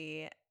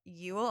astrology,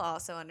 you will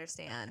also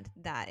understand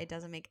that it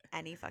doesn't make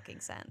any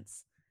fucking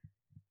sense.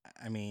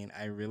 I mean,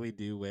 I really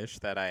do wish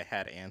that I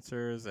had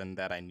answers and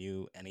that I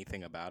knew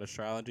anything about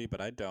astrology,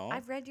 but I don't.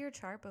 I've read your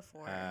chart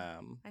before.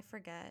 Um, I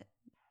forget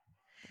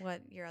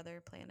what your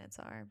other planets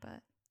are,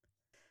 but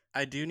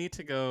I do need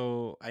to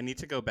go. I need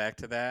to go back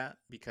to that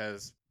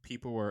because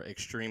people were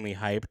extremely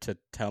hyped to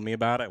tell me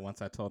about it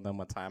once I told them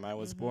what time I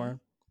was mm-hmm. born.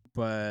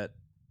 But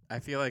I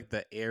feel like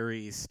the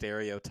Aries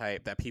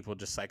stereotype that people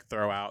just like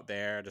throw out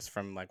there, just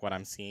from like what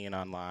I'm seeing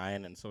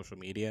online and social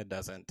media,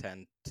 doesn't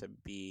tend to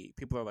be.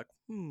 People are like,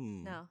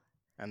 No.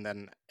 and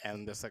then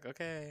and just like,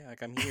 okay,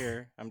 like I'm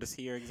here. I'm just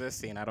here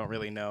existing. I don't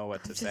really know what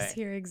I'm to just say.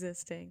 here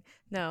existing.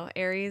 No,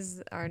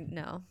 Aries are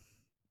no.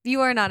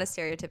 You are not a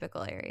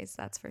stereotypical Aries,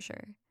 that's for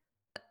sure.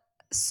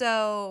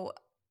 So,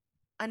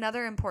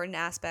 another important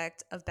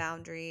aspect of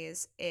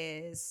boundaries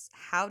is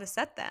how to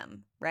set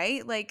them,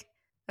 right? Like,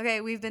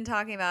 okay, we've been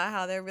talking about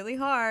how they're really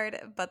hard,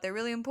 but they're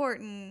really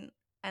important.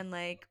 And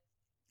like,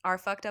 our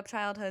fucked up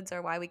childhoods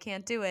are why we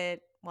can't do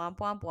it. Womp,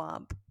 womp,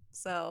 womp.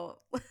 So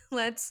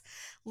let's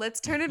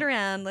turn it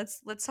around.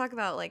 Let's talk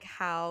about like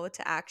how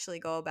to actually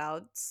go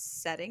about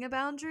setting a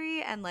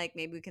boundary, and like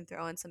maybe we can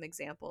throw in some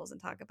examples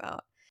and talk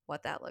about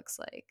what that looks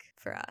like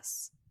for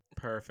us.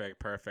 Perfect,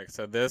 perfect.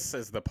 So this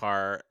is the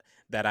part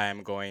that I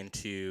am going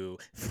to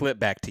flip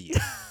back to you.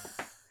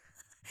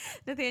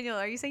 Nathaniel,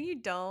 are you saying you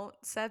don't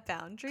set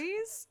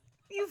boundaries?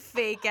 You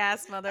fake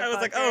ass I was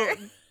like,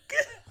 motherfucker.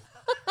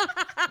 oh,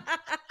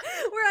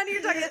 We're on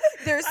here talking.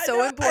 They're I so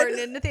know. important,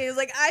 and Nathaniel's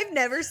like, I've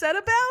never set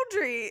a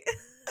boundary.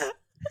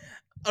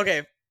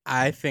 Okay.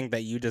 I think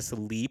that you just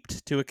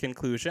leaped to a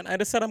conclusion. I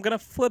just said I'm gonna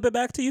flip it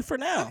back to you for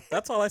now. Okay.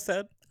 That's all I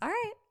said. All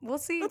right, we'll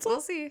see. That's We'll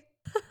all. see.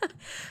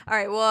 All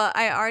right. Well,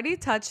 I already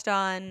touched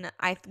on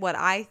what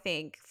I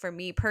think for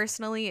me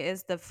personally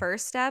is the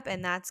first step,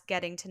 and that's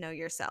getting to know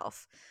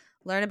yourself.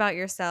 Learn about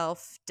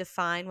yourself,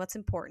 define what's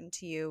important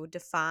to you,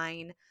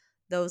 define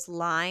those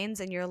lines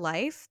in your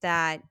life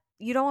that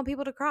you don't want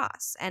people to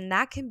cross. And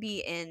that can be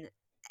in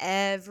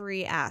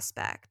every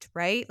aspect,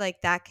 right?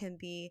 Like that can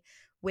be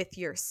with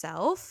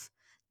yourself,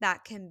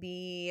 that can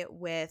be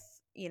with,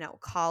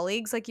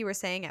 colleagues, like you were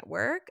saying at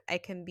work,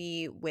 it can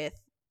be with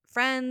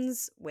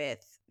friends,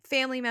 with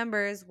family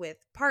members, with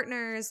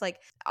partners,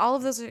 like all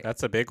of those are.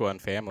 That's a big one,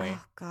 family.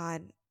 Oh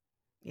God,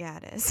 yeah,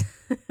 it is.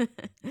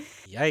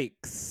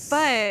 Yikes.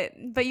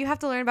 But you have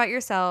to learn about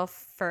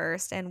yourself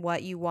first and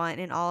what you want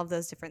in all of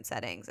those different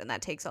settings, and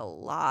that takes a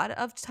lot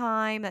of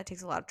time. That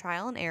takes a lot of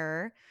trial and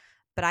error.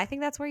 But I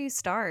think that's where you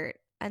start.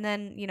 And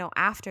then,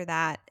 after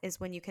that is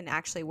when you can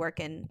actually work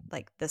in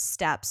like the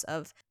steps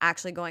of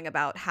actually going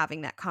about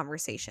having that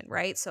conversation,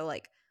 right? So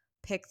like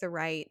pick the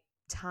right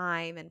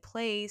time and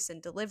place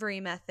and delivery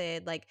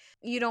method. Like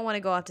you don't want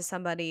to go up to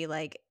somebody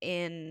like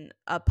in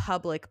a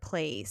public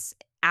place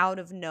out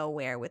of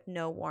nowhere with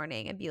no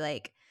warning and be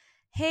like,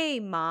 "Hey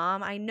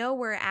mom, I know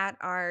we're at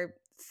our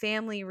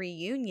family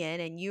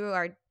reunion and you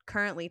are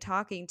currently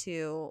talking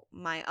to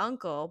my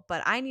uncle,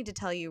 but I need to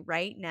tell you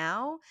right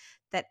now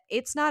that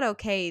it's not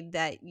okay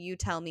that you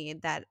tell me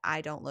that I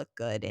don't look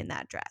good in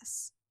that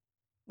dress."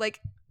 Like,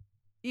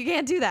 you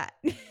can't do that.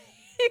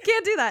 You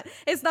can't do that.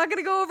 It's not going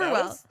to go over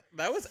well.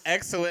 That was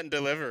excellent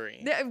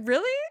delivery.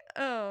 Really?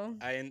 Oh.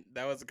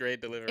 That was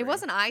great delivery. It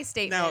was an I Now,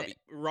 statement.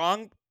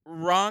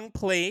 wrong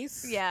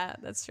place. Yeah,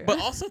 that's true. But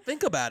also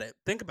think about it.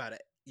 Think about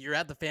it. You're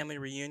at the family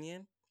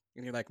reunion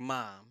and you're like,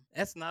 "Mom,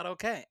 that's not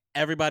okay."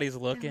 Everybody's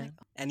looking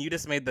and you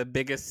just made the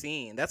biggest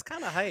scene. That's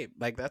kind of hype.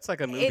 Like that's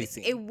like a movie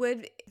scene.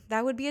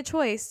 That would be a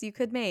choice you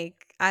could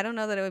make. I don't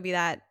know that it would be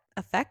that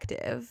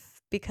effective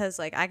because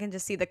like I can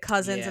just see the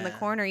cousins in the Yeah.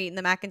 corner eating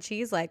the mac and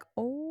cheese like,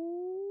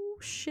 "Oh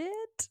shit."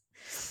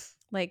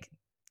 Like,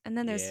 and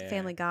then there's Yeah.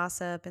 family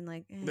gossip and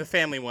like The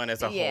family one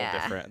is a whole Yeah.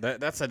 different.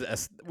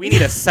 That's we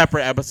need a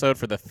separate episode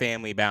for the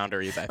family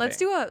boundaries, I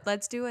think.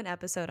 let's do an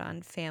episode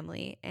on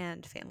family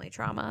and family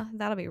trauma.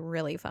 That'll be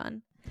really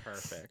fun.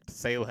 Perfect.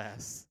 Say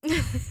less.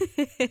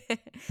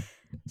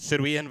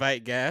 Should we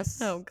invite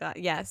guests? Oh God,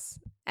 yes.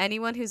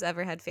 Anyone who's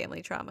ever had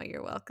family trauma,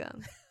 you're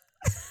welcome.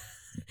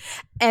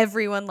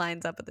 Everyone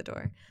lines up at the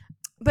door.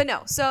 But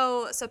no,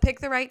 so pick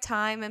the right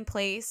time and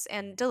place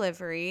and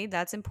delivery.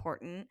 That's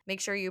important.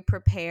 Make sure you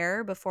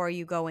prepare before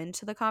you go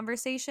into the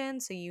conversation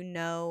so you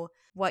know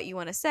what you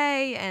want to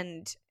say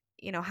and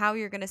how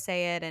you're going to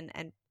say it,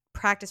 and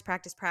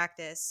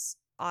practice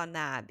on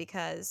that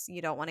because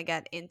you don't want to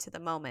get into the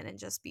moment and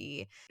just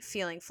be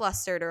feeling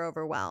flustered or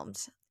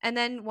overwhelmed. And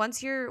then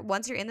once you're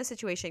in the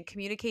situation,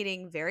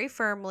 communicating very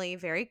firmly,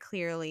 very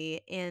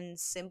clearly in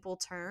simple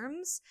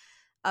terms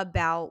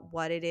about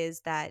what it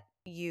is that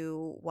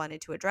you wanted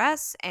to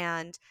address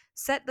and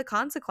set the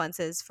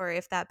consequences for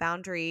if that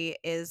boundary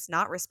is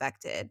not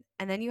respected.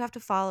 And then you have to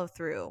follow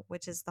through,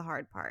 which is the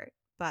hard part.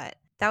 But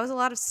that was a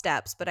lot of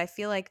steps, but I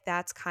feel like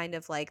that's kind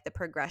of like the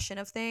progression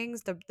of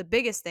things. The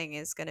biggest thing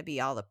is going to be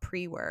all the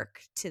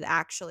pre-work to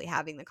actually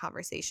having the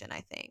conversation,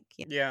 I think.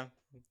 Yeah.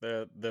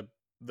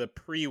 The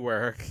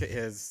pre-work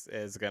is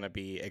going to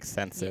be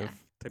extensive,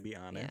 to be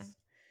honest. Yeah.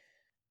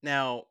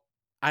 Now,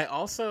 I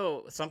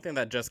also, something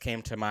that just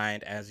came to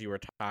mind as you were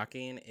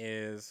talking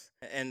is,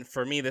 and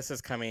for me, this is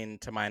coming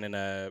to mind in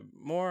a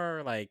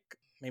more like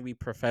maybe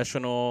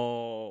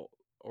professional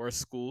or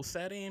school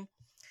setting.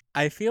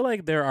 I feel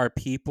like there are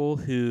people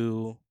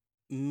who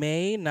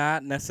may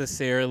not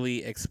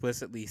necessarily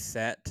explicitly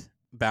set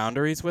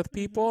boundaries with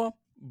people,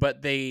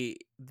 but they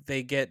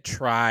get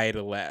tried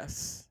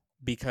less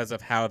because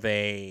of how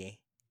they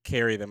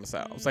carry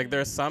themselves. Like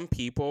there's some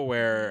people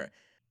where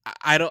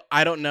I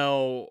don't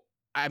know,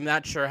 I'm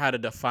not sure how to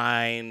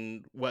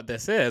define what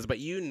this is, but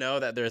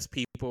that there's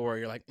people where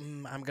you're like,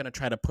 I'm going to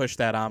try to push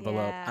that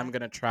envelope. Yeah. I'm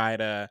going to try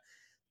to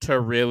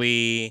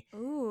really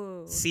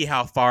Ooh. see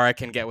how far I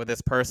can get with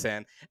this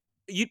person.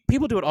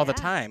 People do it all the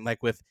time,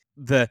 like with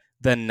the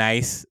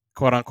nice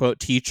quote unquote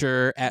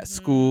teacher at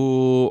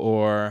school,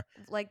 or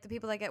like the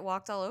people that get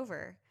walked all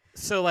over.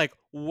 So like,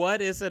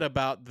 what is it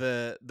about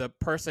the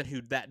person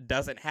who that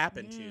doesn't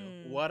happen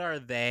to? What are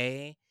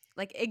they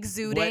like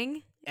exuding?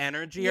 What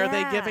energy are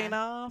they giving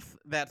off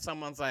that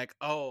someone's like,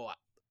 oh,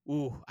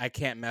 ooh, I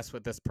can't mess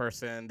with this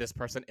person. This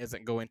person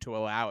isn't going to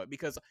allow it,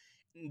 because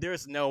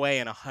there's no way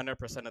in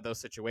 100% of those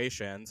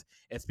situations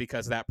it's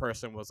because that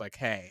person was like,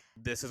 hey,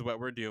 this is what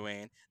we're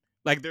doing.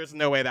 Like, there's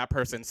no way that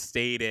person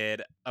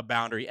stated a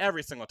boundary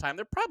every single time.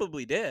 There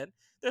probably did.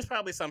 There's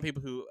probably some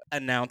people who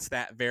announce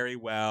that very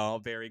well,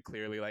 very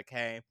clearly, like,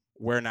 hey,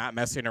 we're not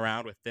messing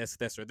around with this,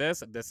 this, or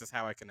this. This is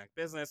how I conduct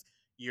business.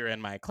 You're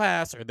in my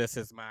class, or this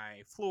is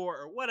my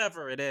floor, or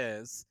whatever it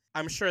is.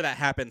 I'm sure that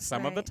happens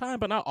some of the Right. time,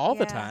 but not all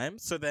the Yeah. time.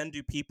 So then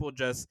do people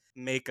just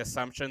make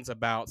assumptions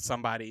about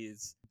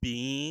somebody's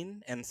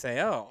being and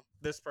say, oh,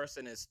 this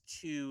person is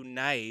too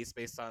nice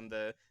based on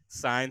the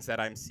signs that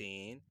I'm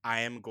seeing.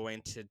 I am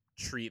going to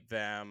treat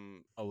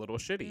them a little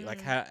shitty. Like,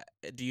 Mm. how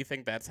do you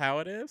think that's how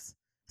it is?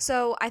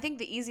 So I think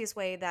the easiest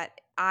way that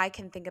I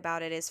can think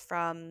about it is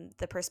from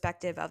the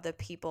perspective of the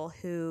people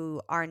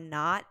who are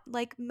not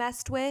like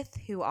messed with,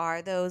 who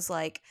are those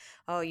like,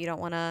 oh, you don't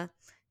want to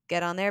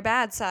get on their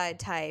bad side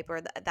type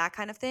or that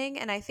kind of thing.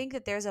 And I think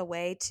that there's a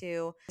way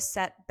to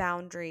set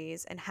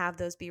boundaries and have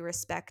those be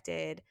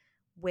respected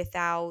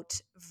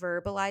without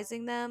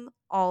verbalizing them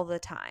all the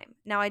time.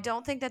 Now, I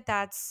don't think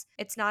that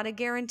it's not a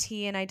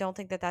guarantee, and I don't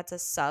think that that's a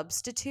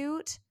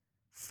substitute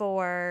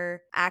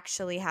for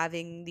actually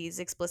having these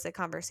explicit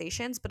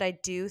conversations. But I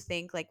do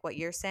think, like what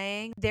you're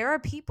saying, there are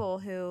people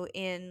who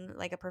in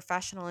like a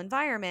professional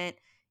environment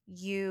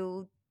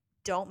you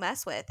don't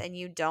mess with, and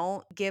you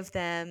don't give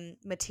them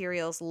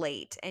materials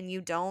late, and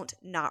you don't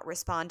not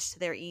respond to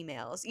their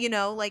emails,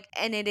 like,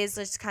 and it is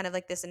just kind of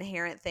like this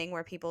inherent thing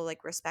where people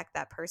like respect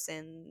that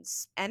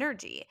person's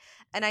energy.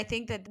 And I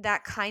think that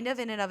that kind of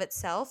in and of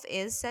itself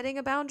is setting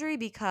a boundary,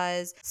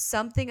 because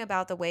something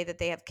about the way that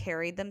they have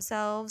carried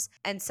themselves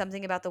and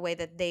something about the way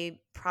that they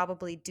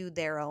probably do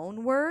their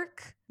own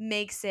work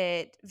makes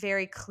it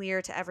very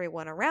clear to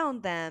everyone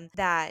around them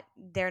that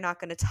they're not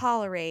going to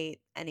tolerate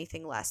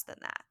anything less than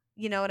that.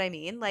 You know what I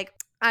mean? Like,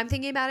 I'm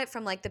thinking about it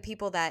from like the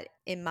people that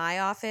in my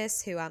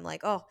office who I'm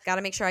like, oh, got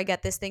to make sure I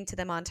get this thing to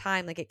them on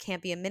time. Like, it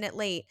can't be a minute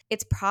late.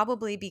 It's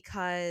probably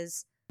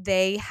because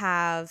they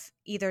have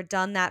either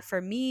done that for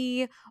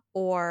me,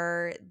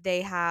 or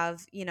they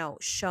have,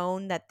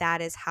 shown that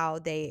that is how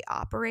they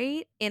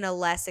operate in a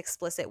less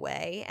explicit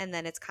way. And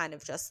then it's kind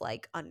of just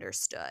like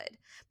understood.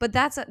 But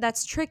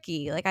that's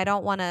tricky. Like, I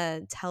don't want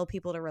to tell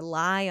people to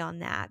rely on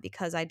that,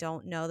 because I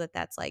don't know that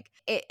that's like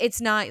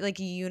it's not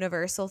like a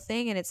universal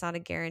thing, and it's not a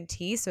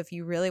guarantee. So if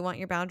you really want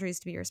your boundaries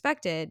to be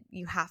respected,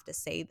 you have to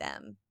say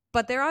them.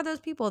 But there are those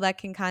people that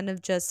can kind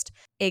of just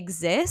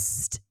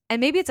exist, and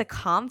maybe it's a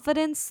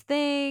confidence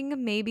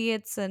thing, maybe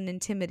it's an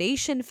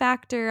intimidation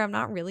factor. I'm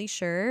not really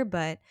sure,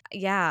 but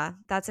yeah,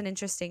 that's an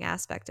interesting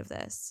aspect of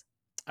this.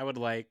 I would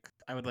like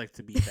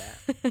to be that.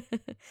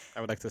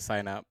 I would like to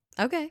sign up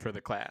Okay. for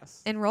the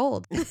class.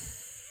 Enrolled.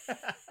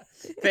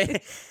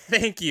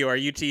 Thank you. Are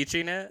you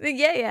teaching it?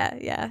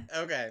 Yeah.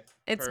 Okay.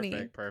 It's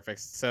me. Perfect.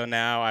 So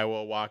now I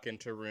will walk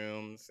into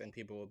rooms and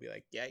people will be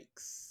like,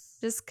 "Yikes."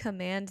 Just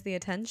command the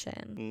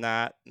attention.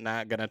 Not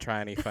gonna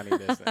try any funny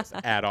business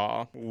at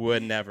all.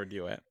 Would never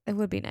do it. It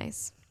would be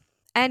nice.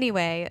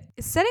 Anyway,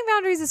 setting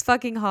boundaries is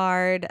fucking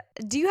hard.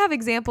 Do you have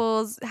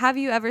examples? Have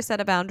you ever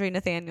set a boundary,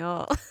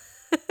 Nathaniel?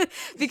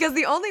 Because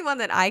the only one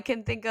that I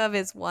can think of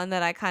is one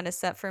that I kind of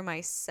set for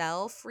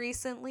myself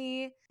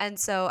recently. And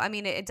so, I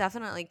mean, it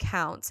definitely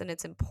counts and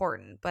it's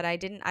important, but I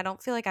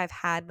don't feel like I've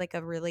had like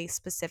a really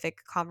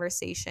specific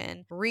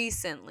conversation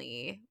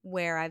recently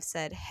where I've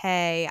said,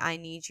 hey, I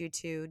need you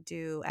to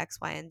do X,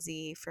 Y, and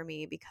Z for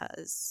me,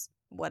 because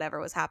whatever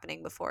was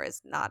happening before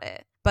is not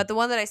it. But the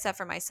one that I set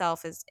for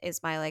myself is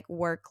my like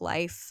work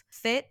life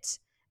fit,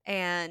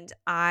 and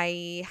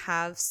I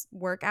have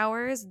work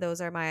hours.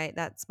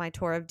 That's my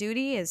tour of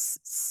duty is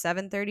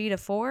 7:30 to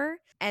 4,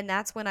 and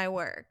that's when I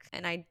work,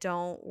 and I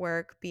don't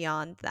work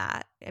beyond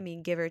that. I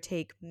mean, give or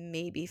take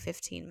maybe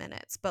 15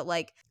 minutes. But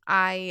like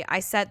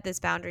I set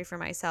this boundary for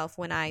myself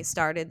when I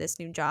started this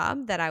new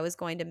job, that I was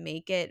going to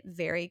make it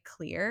very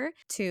clear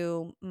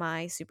to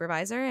my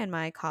supervisor and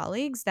my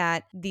colleagues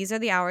that these are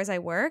the hours I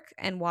work,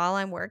 and while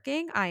I'm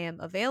working, I am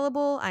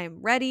available, I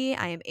am ready,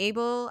 I am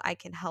able, I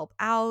can help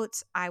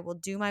out, I will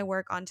do my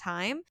work on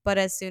time. But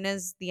as soon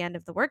as the end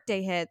of the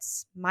workday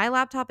hits, my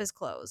laptop is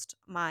closed,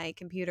 my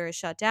computer is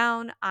shut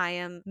down, I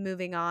am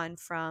moving on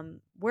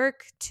from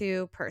work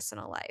to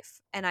personal life.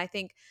 And I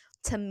think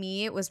to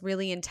me, it was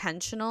really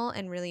intentional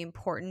and really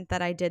important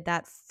that I did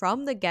that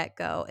from the get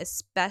go,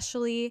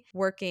 especially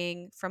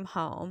working from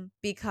home,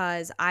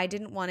 because I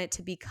didn't want it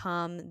to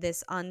become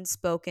this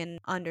unspoken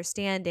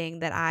understanding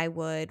that I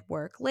would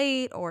work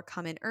late or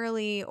come in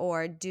early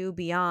or do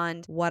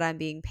beyond what I'm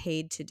being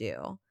paid to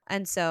do.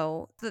 And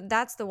so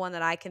that's the one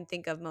that I can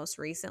think of most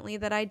recently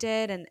that I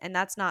did. And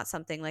that's not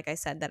something, like I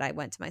said, that I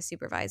went to my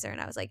supervisor and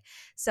I was like,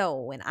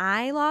 so when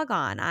I log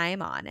on, I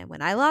am on, and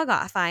when I log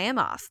off, I am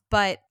off.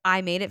 But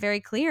I made it very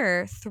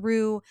clear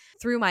through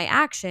my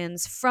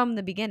actions from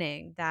the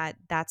beginning that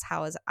that's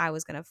how I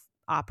was going to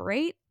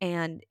operate,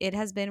 and it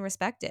has been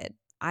respected.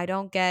 I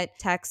don't get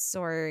texts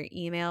or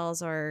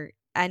emails or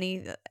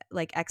any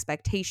like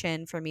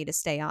expectation for me to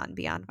stay on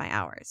beyond my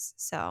hours.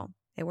 So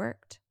it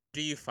worked.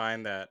 Do you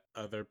find that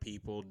other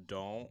people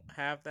don't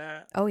have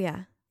that Oh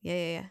yeah.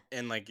 Yeah.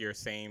 in like your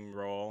same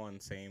role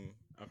and same?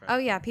 Okay. Oh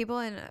yeah, people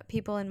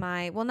in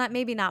my, well, not,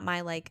 maybe not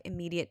my like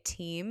immediate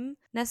team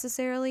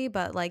necessarily,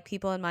 but like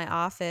people in my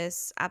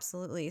office,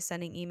 absolutely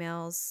sending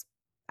emails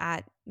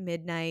at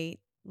midnight,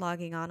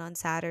 logging on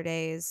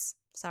Saturdays.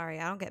 Sorry,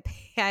 I don't get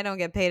paid. I don't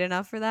get paid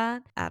enough for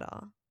that at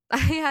all. I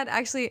had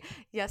actually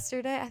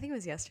yesterday, I think it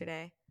was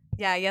yesterday.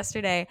 Yeah,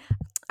 yesterday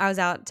I was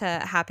out to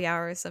happy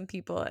hour with some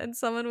people and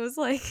someone was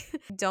like,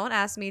 "Don't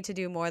ask me to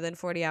do more than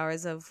 40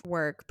 hours of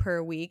work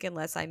per week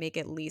unless I make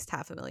at least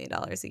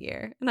 $500,000 a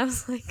year." And I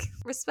was like,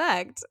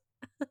 "Respect."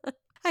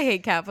 I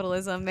hate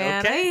capitalism,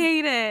 man. I Okay.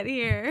 hate it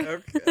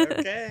here.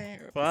 Okay.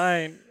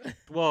 Fine.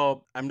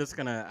 Well,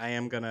 I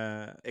am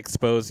gonna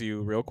expose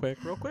you real quick.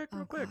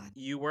 Oh God.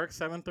 You work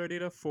 7:30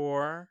 to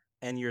 4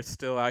 and you're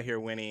still out here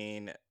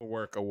winning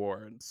work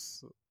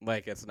awards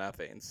like it's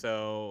nothing.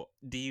 So,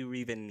 do you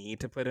even need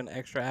to put in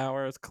extra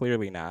hours?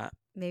 Clearly not.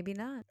 Maybe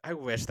not. I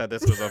wish that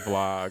this was a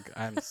vlog.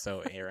 I'm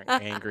so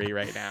angry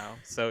right now.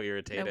 So Nobody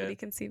irritated.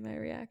 can see my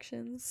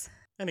reactions.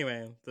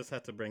 Anyway, just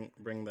had to bring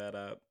that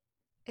up.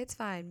 It's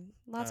fine.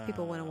 Lots of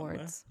people win Um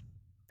awards.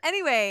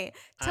 Anyway,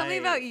 tell me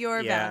about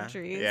your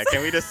boundaries. Yeah,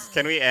 can we end this?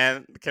 Can we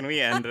end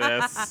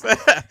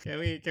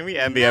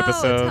the No, tell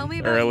episode me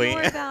about early?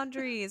 your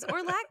boundaries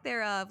or lack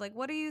thereof. Like,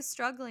 what are you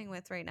struggling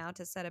with right now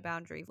to set a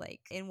boundary?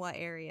 Like, in what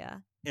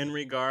area? In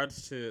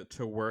regards to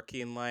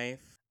working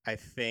life, I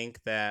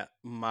think that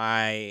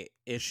my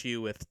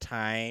issue with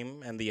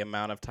time and the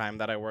amount of time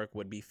that I work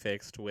would be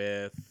fixed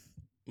with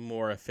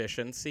more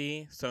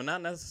efficiency. So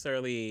not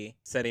necessarily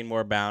setting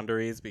more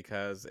boundaries,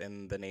 because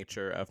in the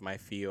nature of my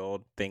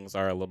field, things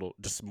are a little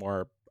just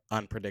more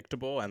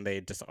unpredictable and they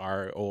just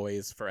are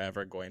always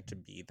forever going to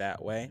be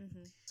that way.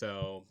 Mm-hmm.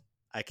 So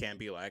I can't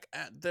be like,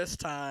 at this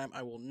time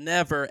I will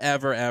never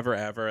ever.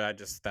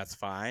 That's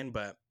fine,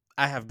 but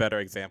I have better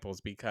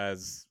examples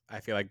because I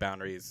feel like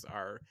boundaries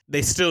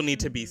they still need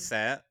to be Mhm.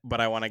 set, but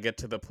I want to get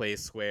to the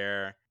place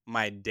where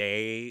my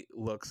day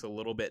looks a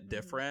little bit Mhm.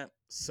 different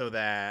so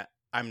that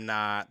I'm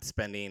not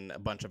spending a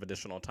bunch of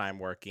additional time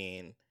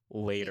working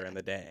later in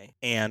the day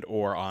and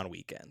or on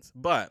weekends.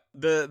 But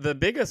the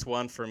biggest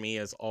one for me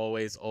is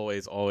always,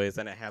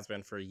 and it has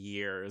been for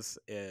years,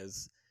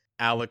 is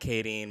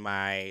allocating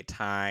my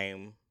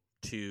time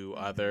to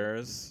Mhm.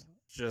 others,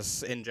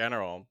 just in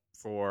general,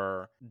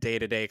 for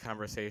day-to-day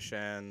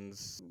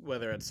conversations,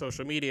 whether it's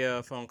social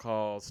media, phone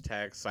calls,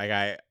 texts. Like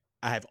I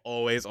have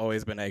always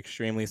been an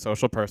extremely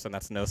social person.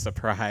 That's no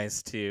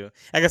surprise to.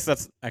 I guess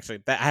that's actually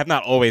that I have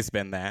not always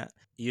been that.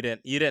 You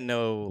didn't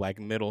know like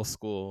middle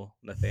school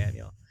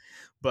Nathaniel,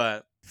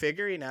 but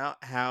figuring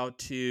out how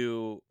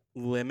to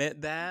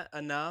limit that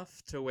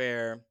enough to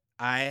where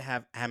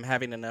I'm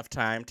having enough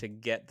time to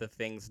get the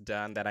things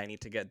done that I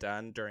need to get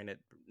done during a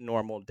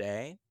normal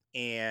day,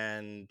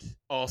 and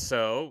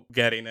also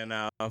getting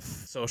enough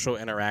social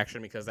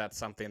interaction, because that's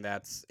something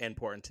that's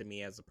important to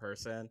me as a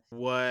person.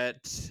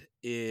 What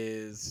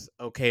is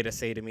okay to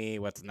say to me,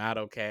 what's not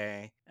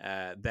okay?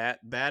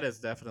 That is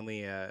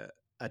definitely a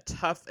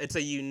tough, it's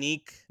a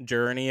unique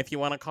journey, if you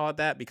want to call it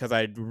that, because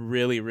I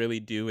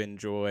really do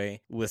enjoy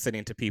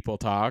listening to people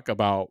talk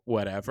about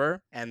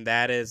whatever. And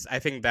I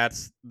think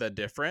that's the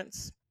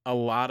difference. A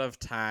lot of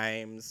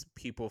times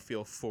people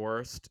feel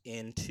forced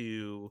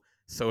into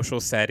social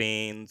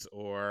settings,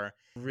 or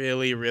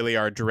really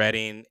are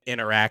dreading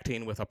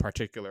interacting with a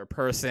particular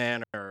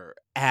person or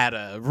at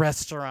a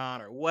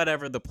restaurant or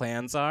whatever the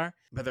plans are,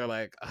 but they're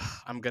like,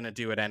 I'm gonna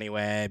do it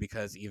anyway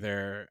because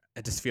either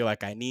I just feel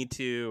like I need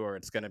to, or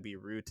it's gonna be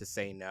rude to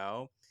say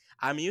no.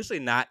 I'm usually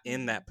not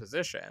in that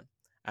position.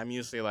 I'm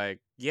usually like,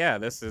 yeah,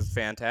 this is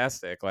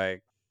fantastic,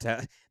 like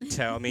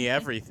tell me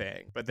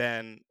everything. But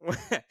then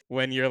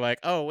when you're like,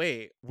 oh,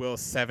 wait, will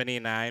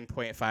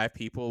 79.5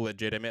 people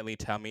legitimately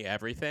tell me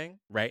everything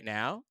right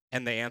now?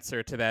 And the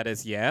answer to that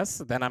is yes.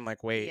 Then I'm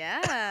like, wait,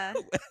 Yeah.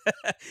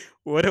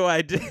 what do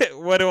I do?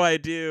 What do I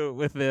do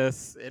with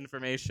this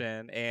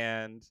information?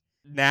 And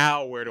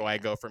now where do I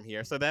go from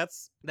here? So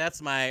that's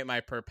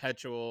my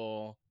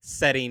perpetual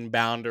setting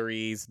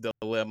boundaries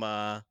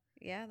dilemma.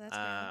 Yeah, that's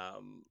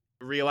real.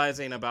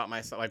 Realizing about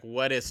myself, like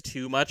what is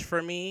too much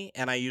for me,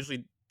 and I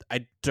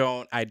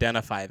don't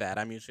identify that.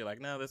 I'm usually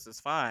like, no, this is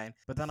fine.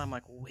 But then I'm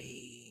like,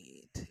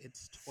 wait,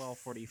 it's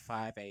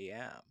 12:45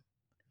 a.m.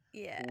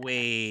 Yeah.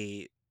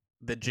 Wait,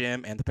 the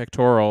gym and the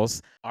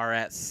pectorals are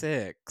at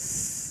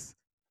 6.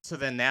 So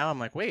then now I'm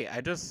like, wait,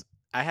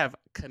 I have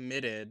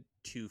committed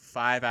to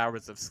 5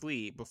 hours of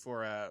sleep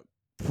before a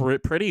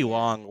pretty Yeah.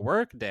 long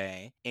work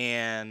day,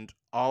 and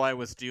all I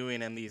was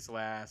doing in these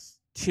last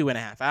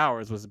 2.5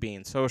 hours was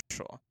being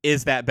social.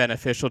 Is that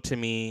beneficial to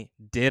me?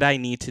 Did I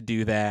need to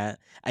do that?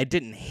 I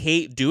didn't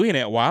hate doing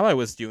it while I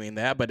was doing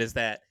that, but is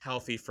that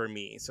healthy for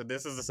me? So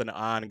this is just an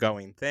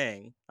ongoing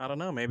thing. I don't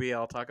know. Maybe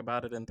I'll talk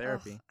about it in Oh,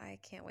 therapy. I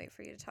can't wait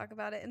for you to talk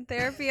about it in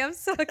therapy. I'm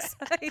so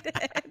excited.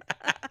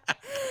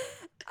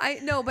 I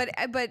no, but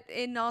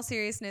in all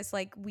seriousness,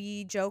 like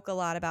we joke a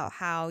lot about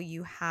how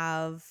you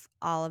have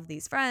all of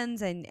these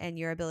friends and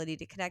your ability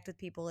to connect with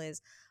people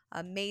is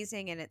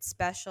amazing and it's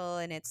special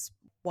and it's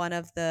one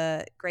of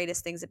the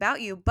greatest things about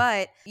you.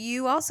 But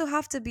you also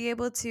have to be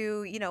able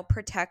to,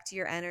 protect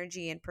your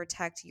energy and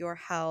protect your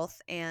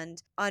health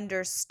and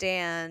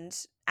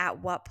understand at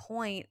what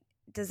point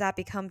does that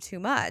become too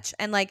much.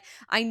 And like,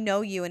 I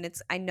know you, and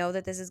I know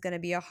that this is going to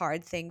be a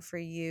hard thing for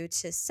you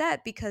to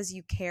set because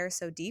you care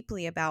so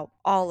deeply about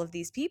all of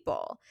these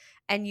people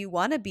and you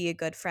want to be a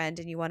good friend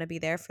and you want to be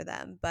there for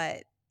them.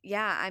 But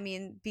yeah, I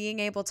mean, being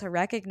able to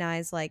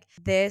recognize like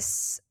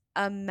this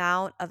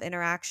amount of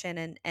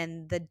interaction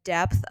and the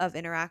depth of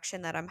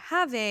interaction that I'm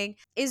having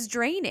is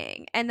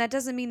draining. And that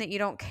doesn't mean that you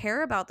don't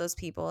care about those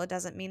people. It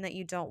doesn't mean that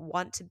you don't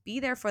want to be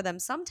there for them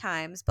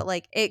sometimes, but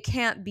like it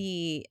can't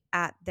be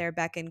at their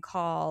beck and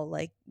call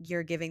like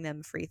you're giving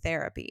them free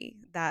therapy.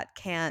 That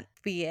can't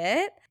be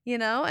it,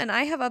 And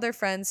I have other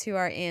friends who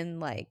are in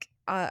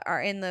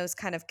those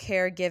kind of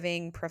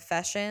caregiving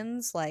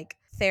professions like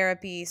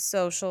therapy,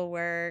 social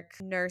work,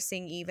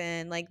 nursing,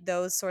 even like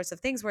those sorts of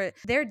things where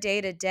their day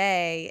to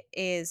day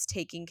is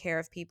taking care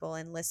of people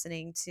and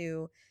listening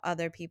to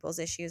other people's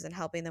issues and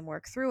helping them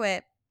work through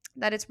it.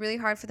 That it's really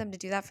hard for them to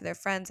do that for their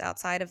friends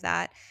outside of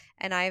that.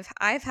 And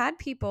I've had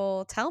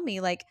people tell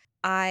me like,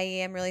 I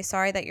am really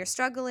sorry that you're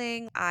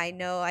struggling. I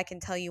know I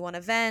can tell you want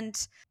to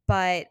vent,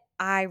 but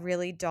I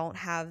really don't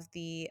have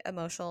the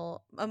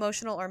emotional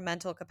or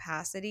mental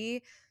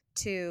capacity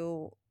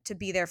to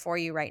be there for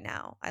you right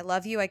now. I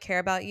love you, I care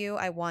about you.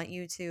 I want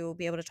you to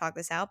be able to talk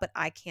this out, but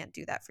I can't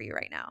do that for you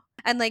right now.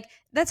 And like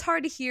that's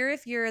hard to hear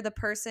if you're the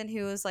person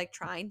who is like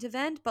trying to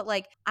vent, but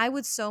like I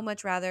would so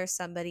much rather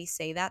somebody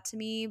say that to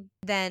me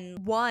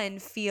than one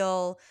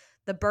feel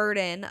the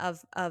burden of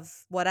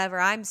whatever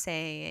I'm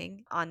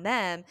saying on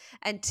them,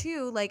 and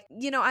two, like,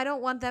 I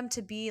don't want them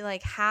to be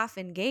like half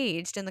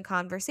engaged in the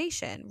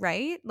conversation,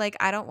 right? Like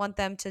I don't want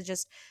them to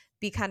just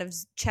be kind of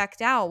checked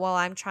out while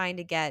I'm trying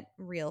to get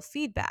real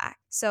feedback.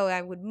 So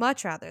I would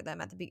much rather them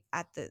at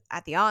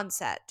the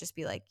onset just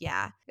be like,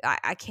 yeah,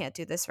 I can't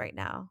do this right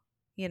now,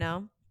 you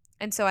know?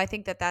 And so I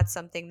think that that's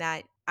something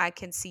that I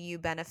can see you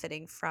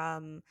benefiting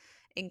from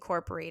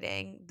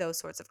incorporating those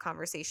sorts of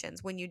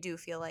conversations when you do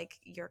feel like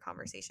your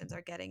conversations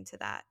are getting to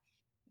that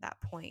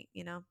point,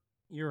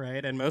 You're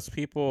right, and most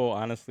people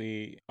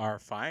honestly are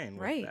fine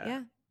with Right, that.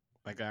 yeah.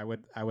 Like I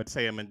would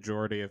say a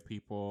majority of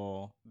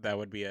people that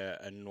would be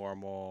a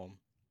normal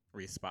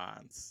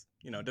response.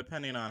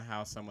 Depending on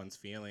how someone's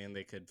feeling,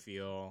 they could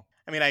feel.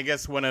 I mean, I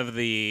guess one of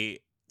the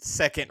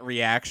second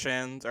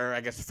reactions, or I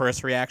guess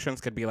first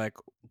reactions, could be like,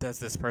 does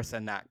this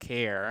person not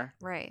care?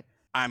 Right.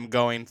 I'm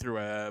going through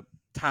a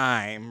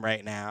time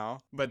right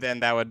now. But then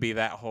that would be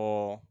that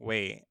whole,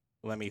 wait,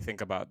 let me think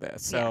about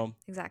this. Yeah, So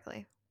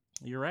exactly.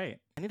 you're right.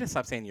 I need to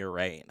stop saying you're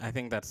right. I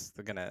think that's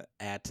going to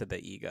add to the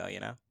ego.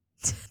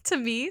 To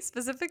me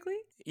specifically?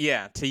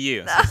 Yeah, to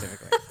you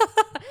specifically.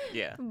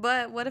 Yeah.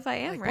 But what if I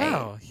am Like, right?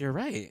 wow, you're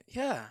right.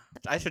 Yeah.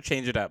 I should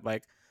change it up.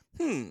 Like,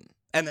 and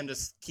then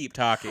just keep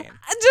talking.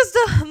 Just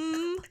a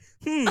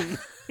Hmm.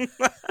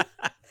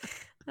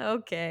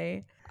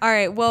 Okay. All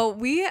right. Well,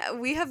 we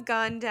have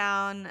gone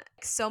down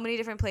so many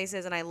different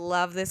places and I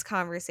love this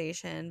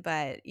conversation,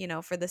 but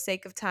for the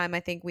sake of time, I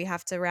think we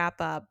have to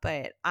wrap up.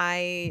 But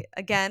I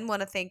again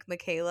want to thank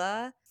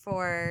Michaela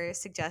for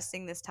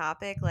suggesting this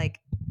topic. Like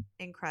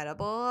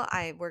incredible.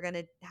 We're going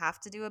to have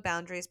to do a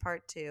boundaries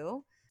part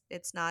 2.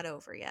 It's not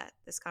over yet.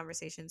 This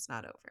conversation's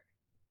not over.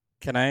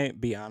 Can I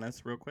be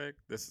honest real quick?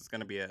 This is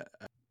going to be a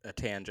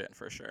tangent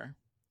for sure.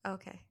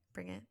 Okay,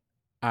 bring it.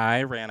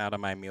 I ran out of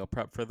my meal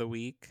prep for the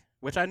week,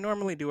 which I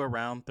normally do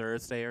around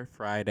Thursday or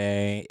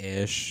Friday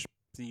ish,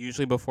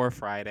 usually before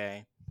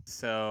Friday.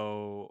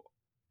 So,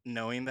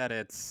 knowing that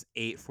it's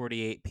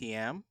 8:48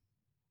 p.m.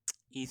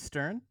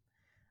 Eastern,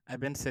 I've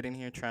been sitting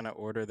here trying to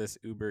order this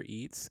Uber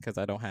Eats because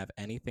I don't have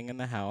anything in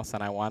the house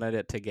and I wanted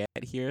it to get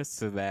here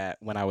so that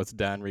when I was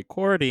done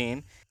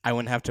recording, I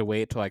wouldn't have to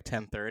wait till like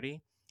 10:30.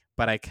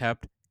 But I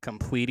kept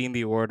completing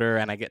the order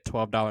and I get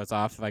 $12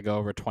 off if I go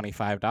over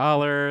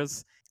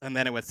 $25. And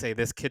then it would say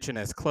this kitchen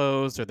is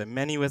closed or the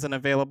menu isn't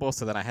available.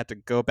 So then I had to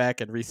go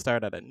back and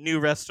restart at a new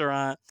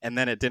restaurant. And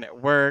then it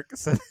didn't work.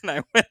 So then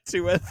I went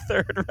to a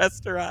third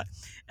restaurant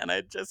and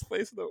I just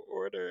placed the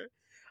order.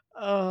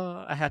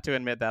 Oh, I had to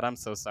admit that. I'm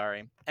so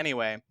sorry.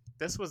 Anyway,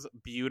 this was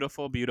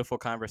beautiful, beautiful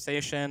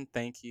conversation.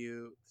 Thank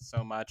you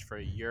so much for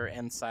your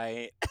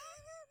insight.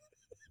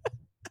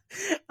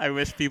 I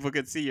wish people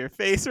could see your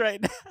face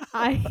right now.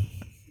 I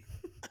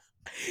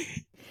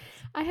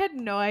I had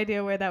no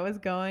idea where that was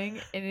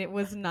going, and it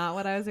was not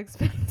what I was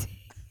expecting.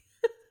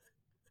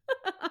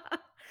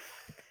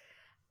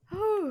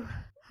 Whew.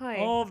 Hi.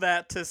 All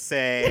that to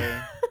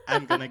say,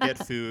 I'm going to get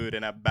food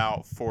in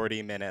about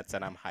 40 minutes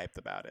and I'm hyped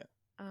about it.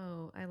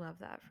 Oh, I love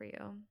that for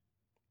you.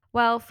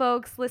 Well,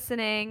 folks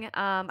listening,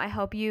 I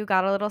hope you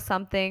got a little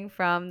something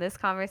from this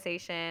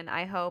conversation.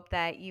 I hope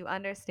that you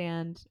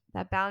understand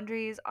that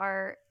boundaries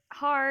are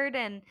hard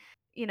and,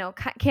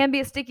 can be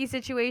a sticky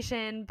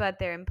situation, but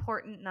they're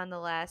important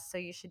nonetheless. So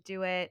you should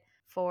do it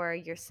for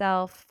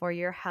yourself, for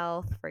your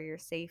health, for your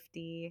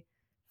safety,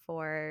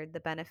 for the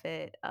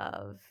benefit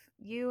of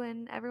you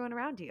and everyone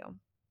around you.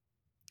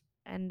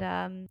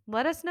 And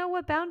let us know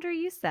what boundary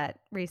you set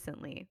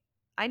recently.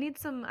 I need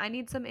some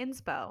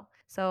inspo.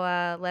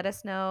 So let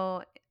us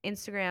know.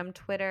 Instagram,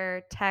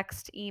 Twitter,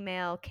 text,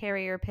 email,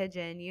 carrier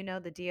pigeon. You know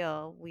the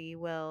deal. We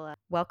will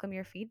welcome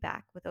your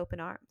feedback with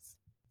open arms.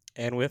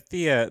 And with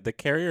the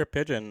carrier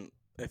pigeon,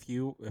 if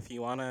you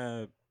want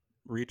to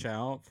reach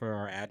out for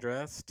our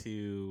address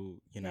to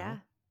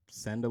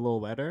send a little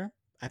letter,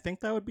 I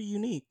think that would be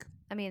unique.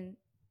 I mean,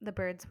 the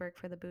birds work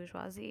for the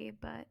bourgeoisie,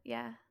 but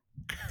yeah.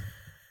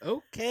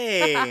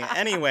 Okay.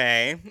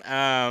 Anyway,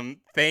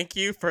 thank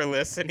you for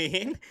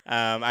listening.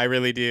 I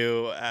really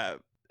do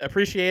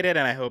appreciate it,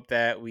 and I hope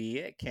that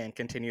we can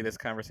continue this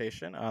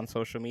conversation on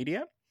social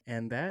media.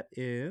 And that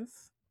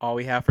is all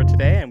we have for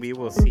today, and we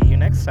will see you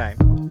next time.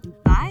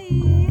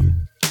 Bye.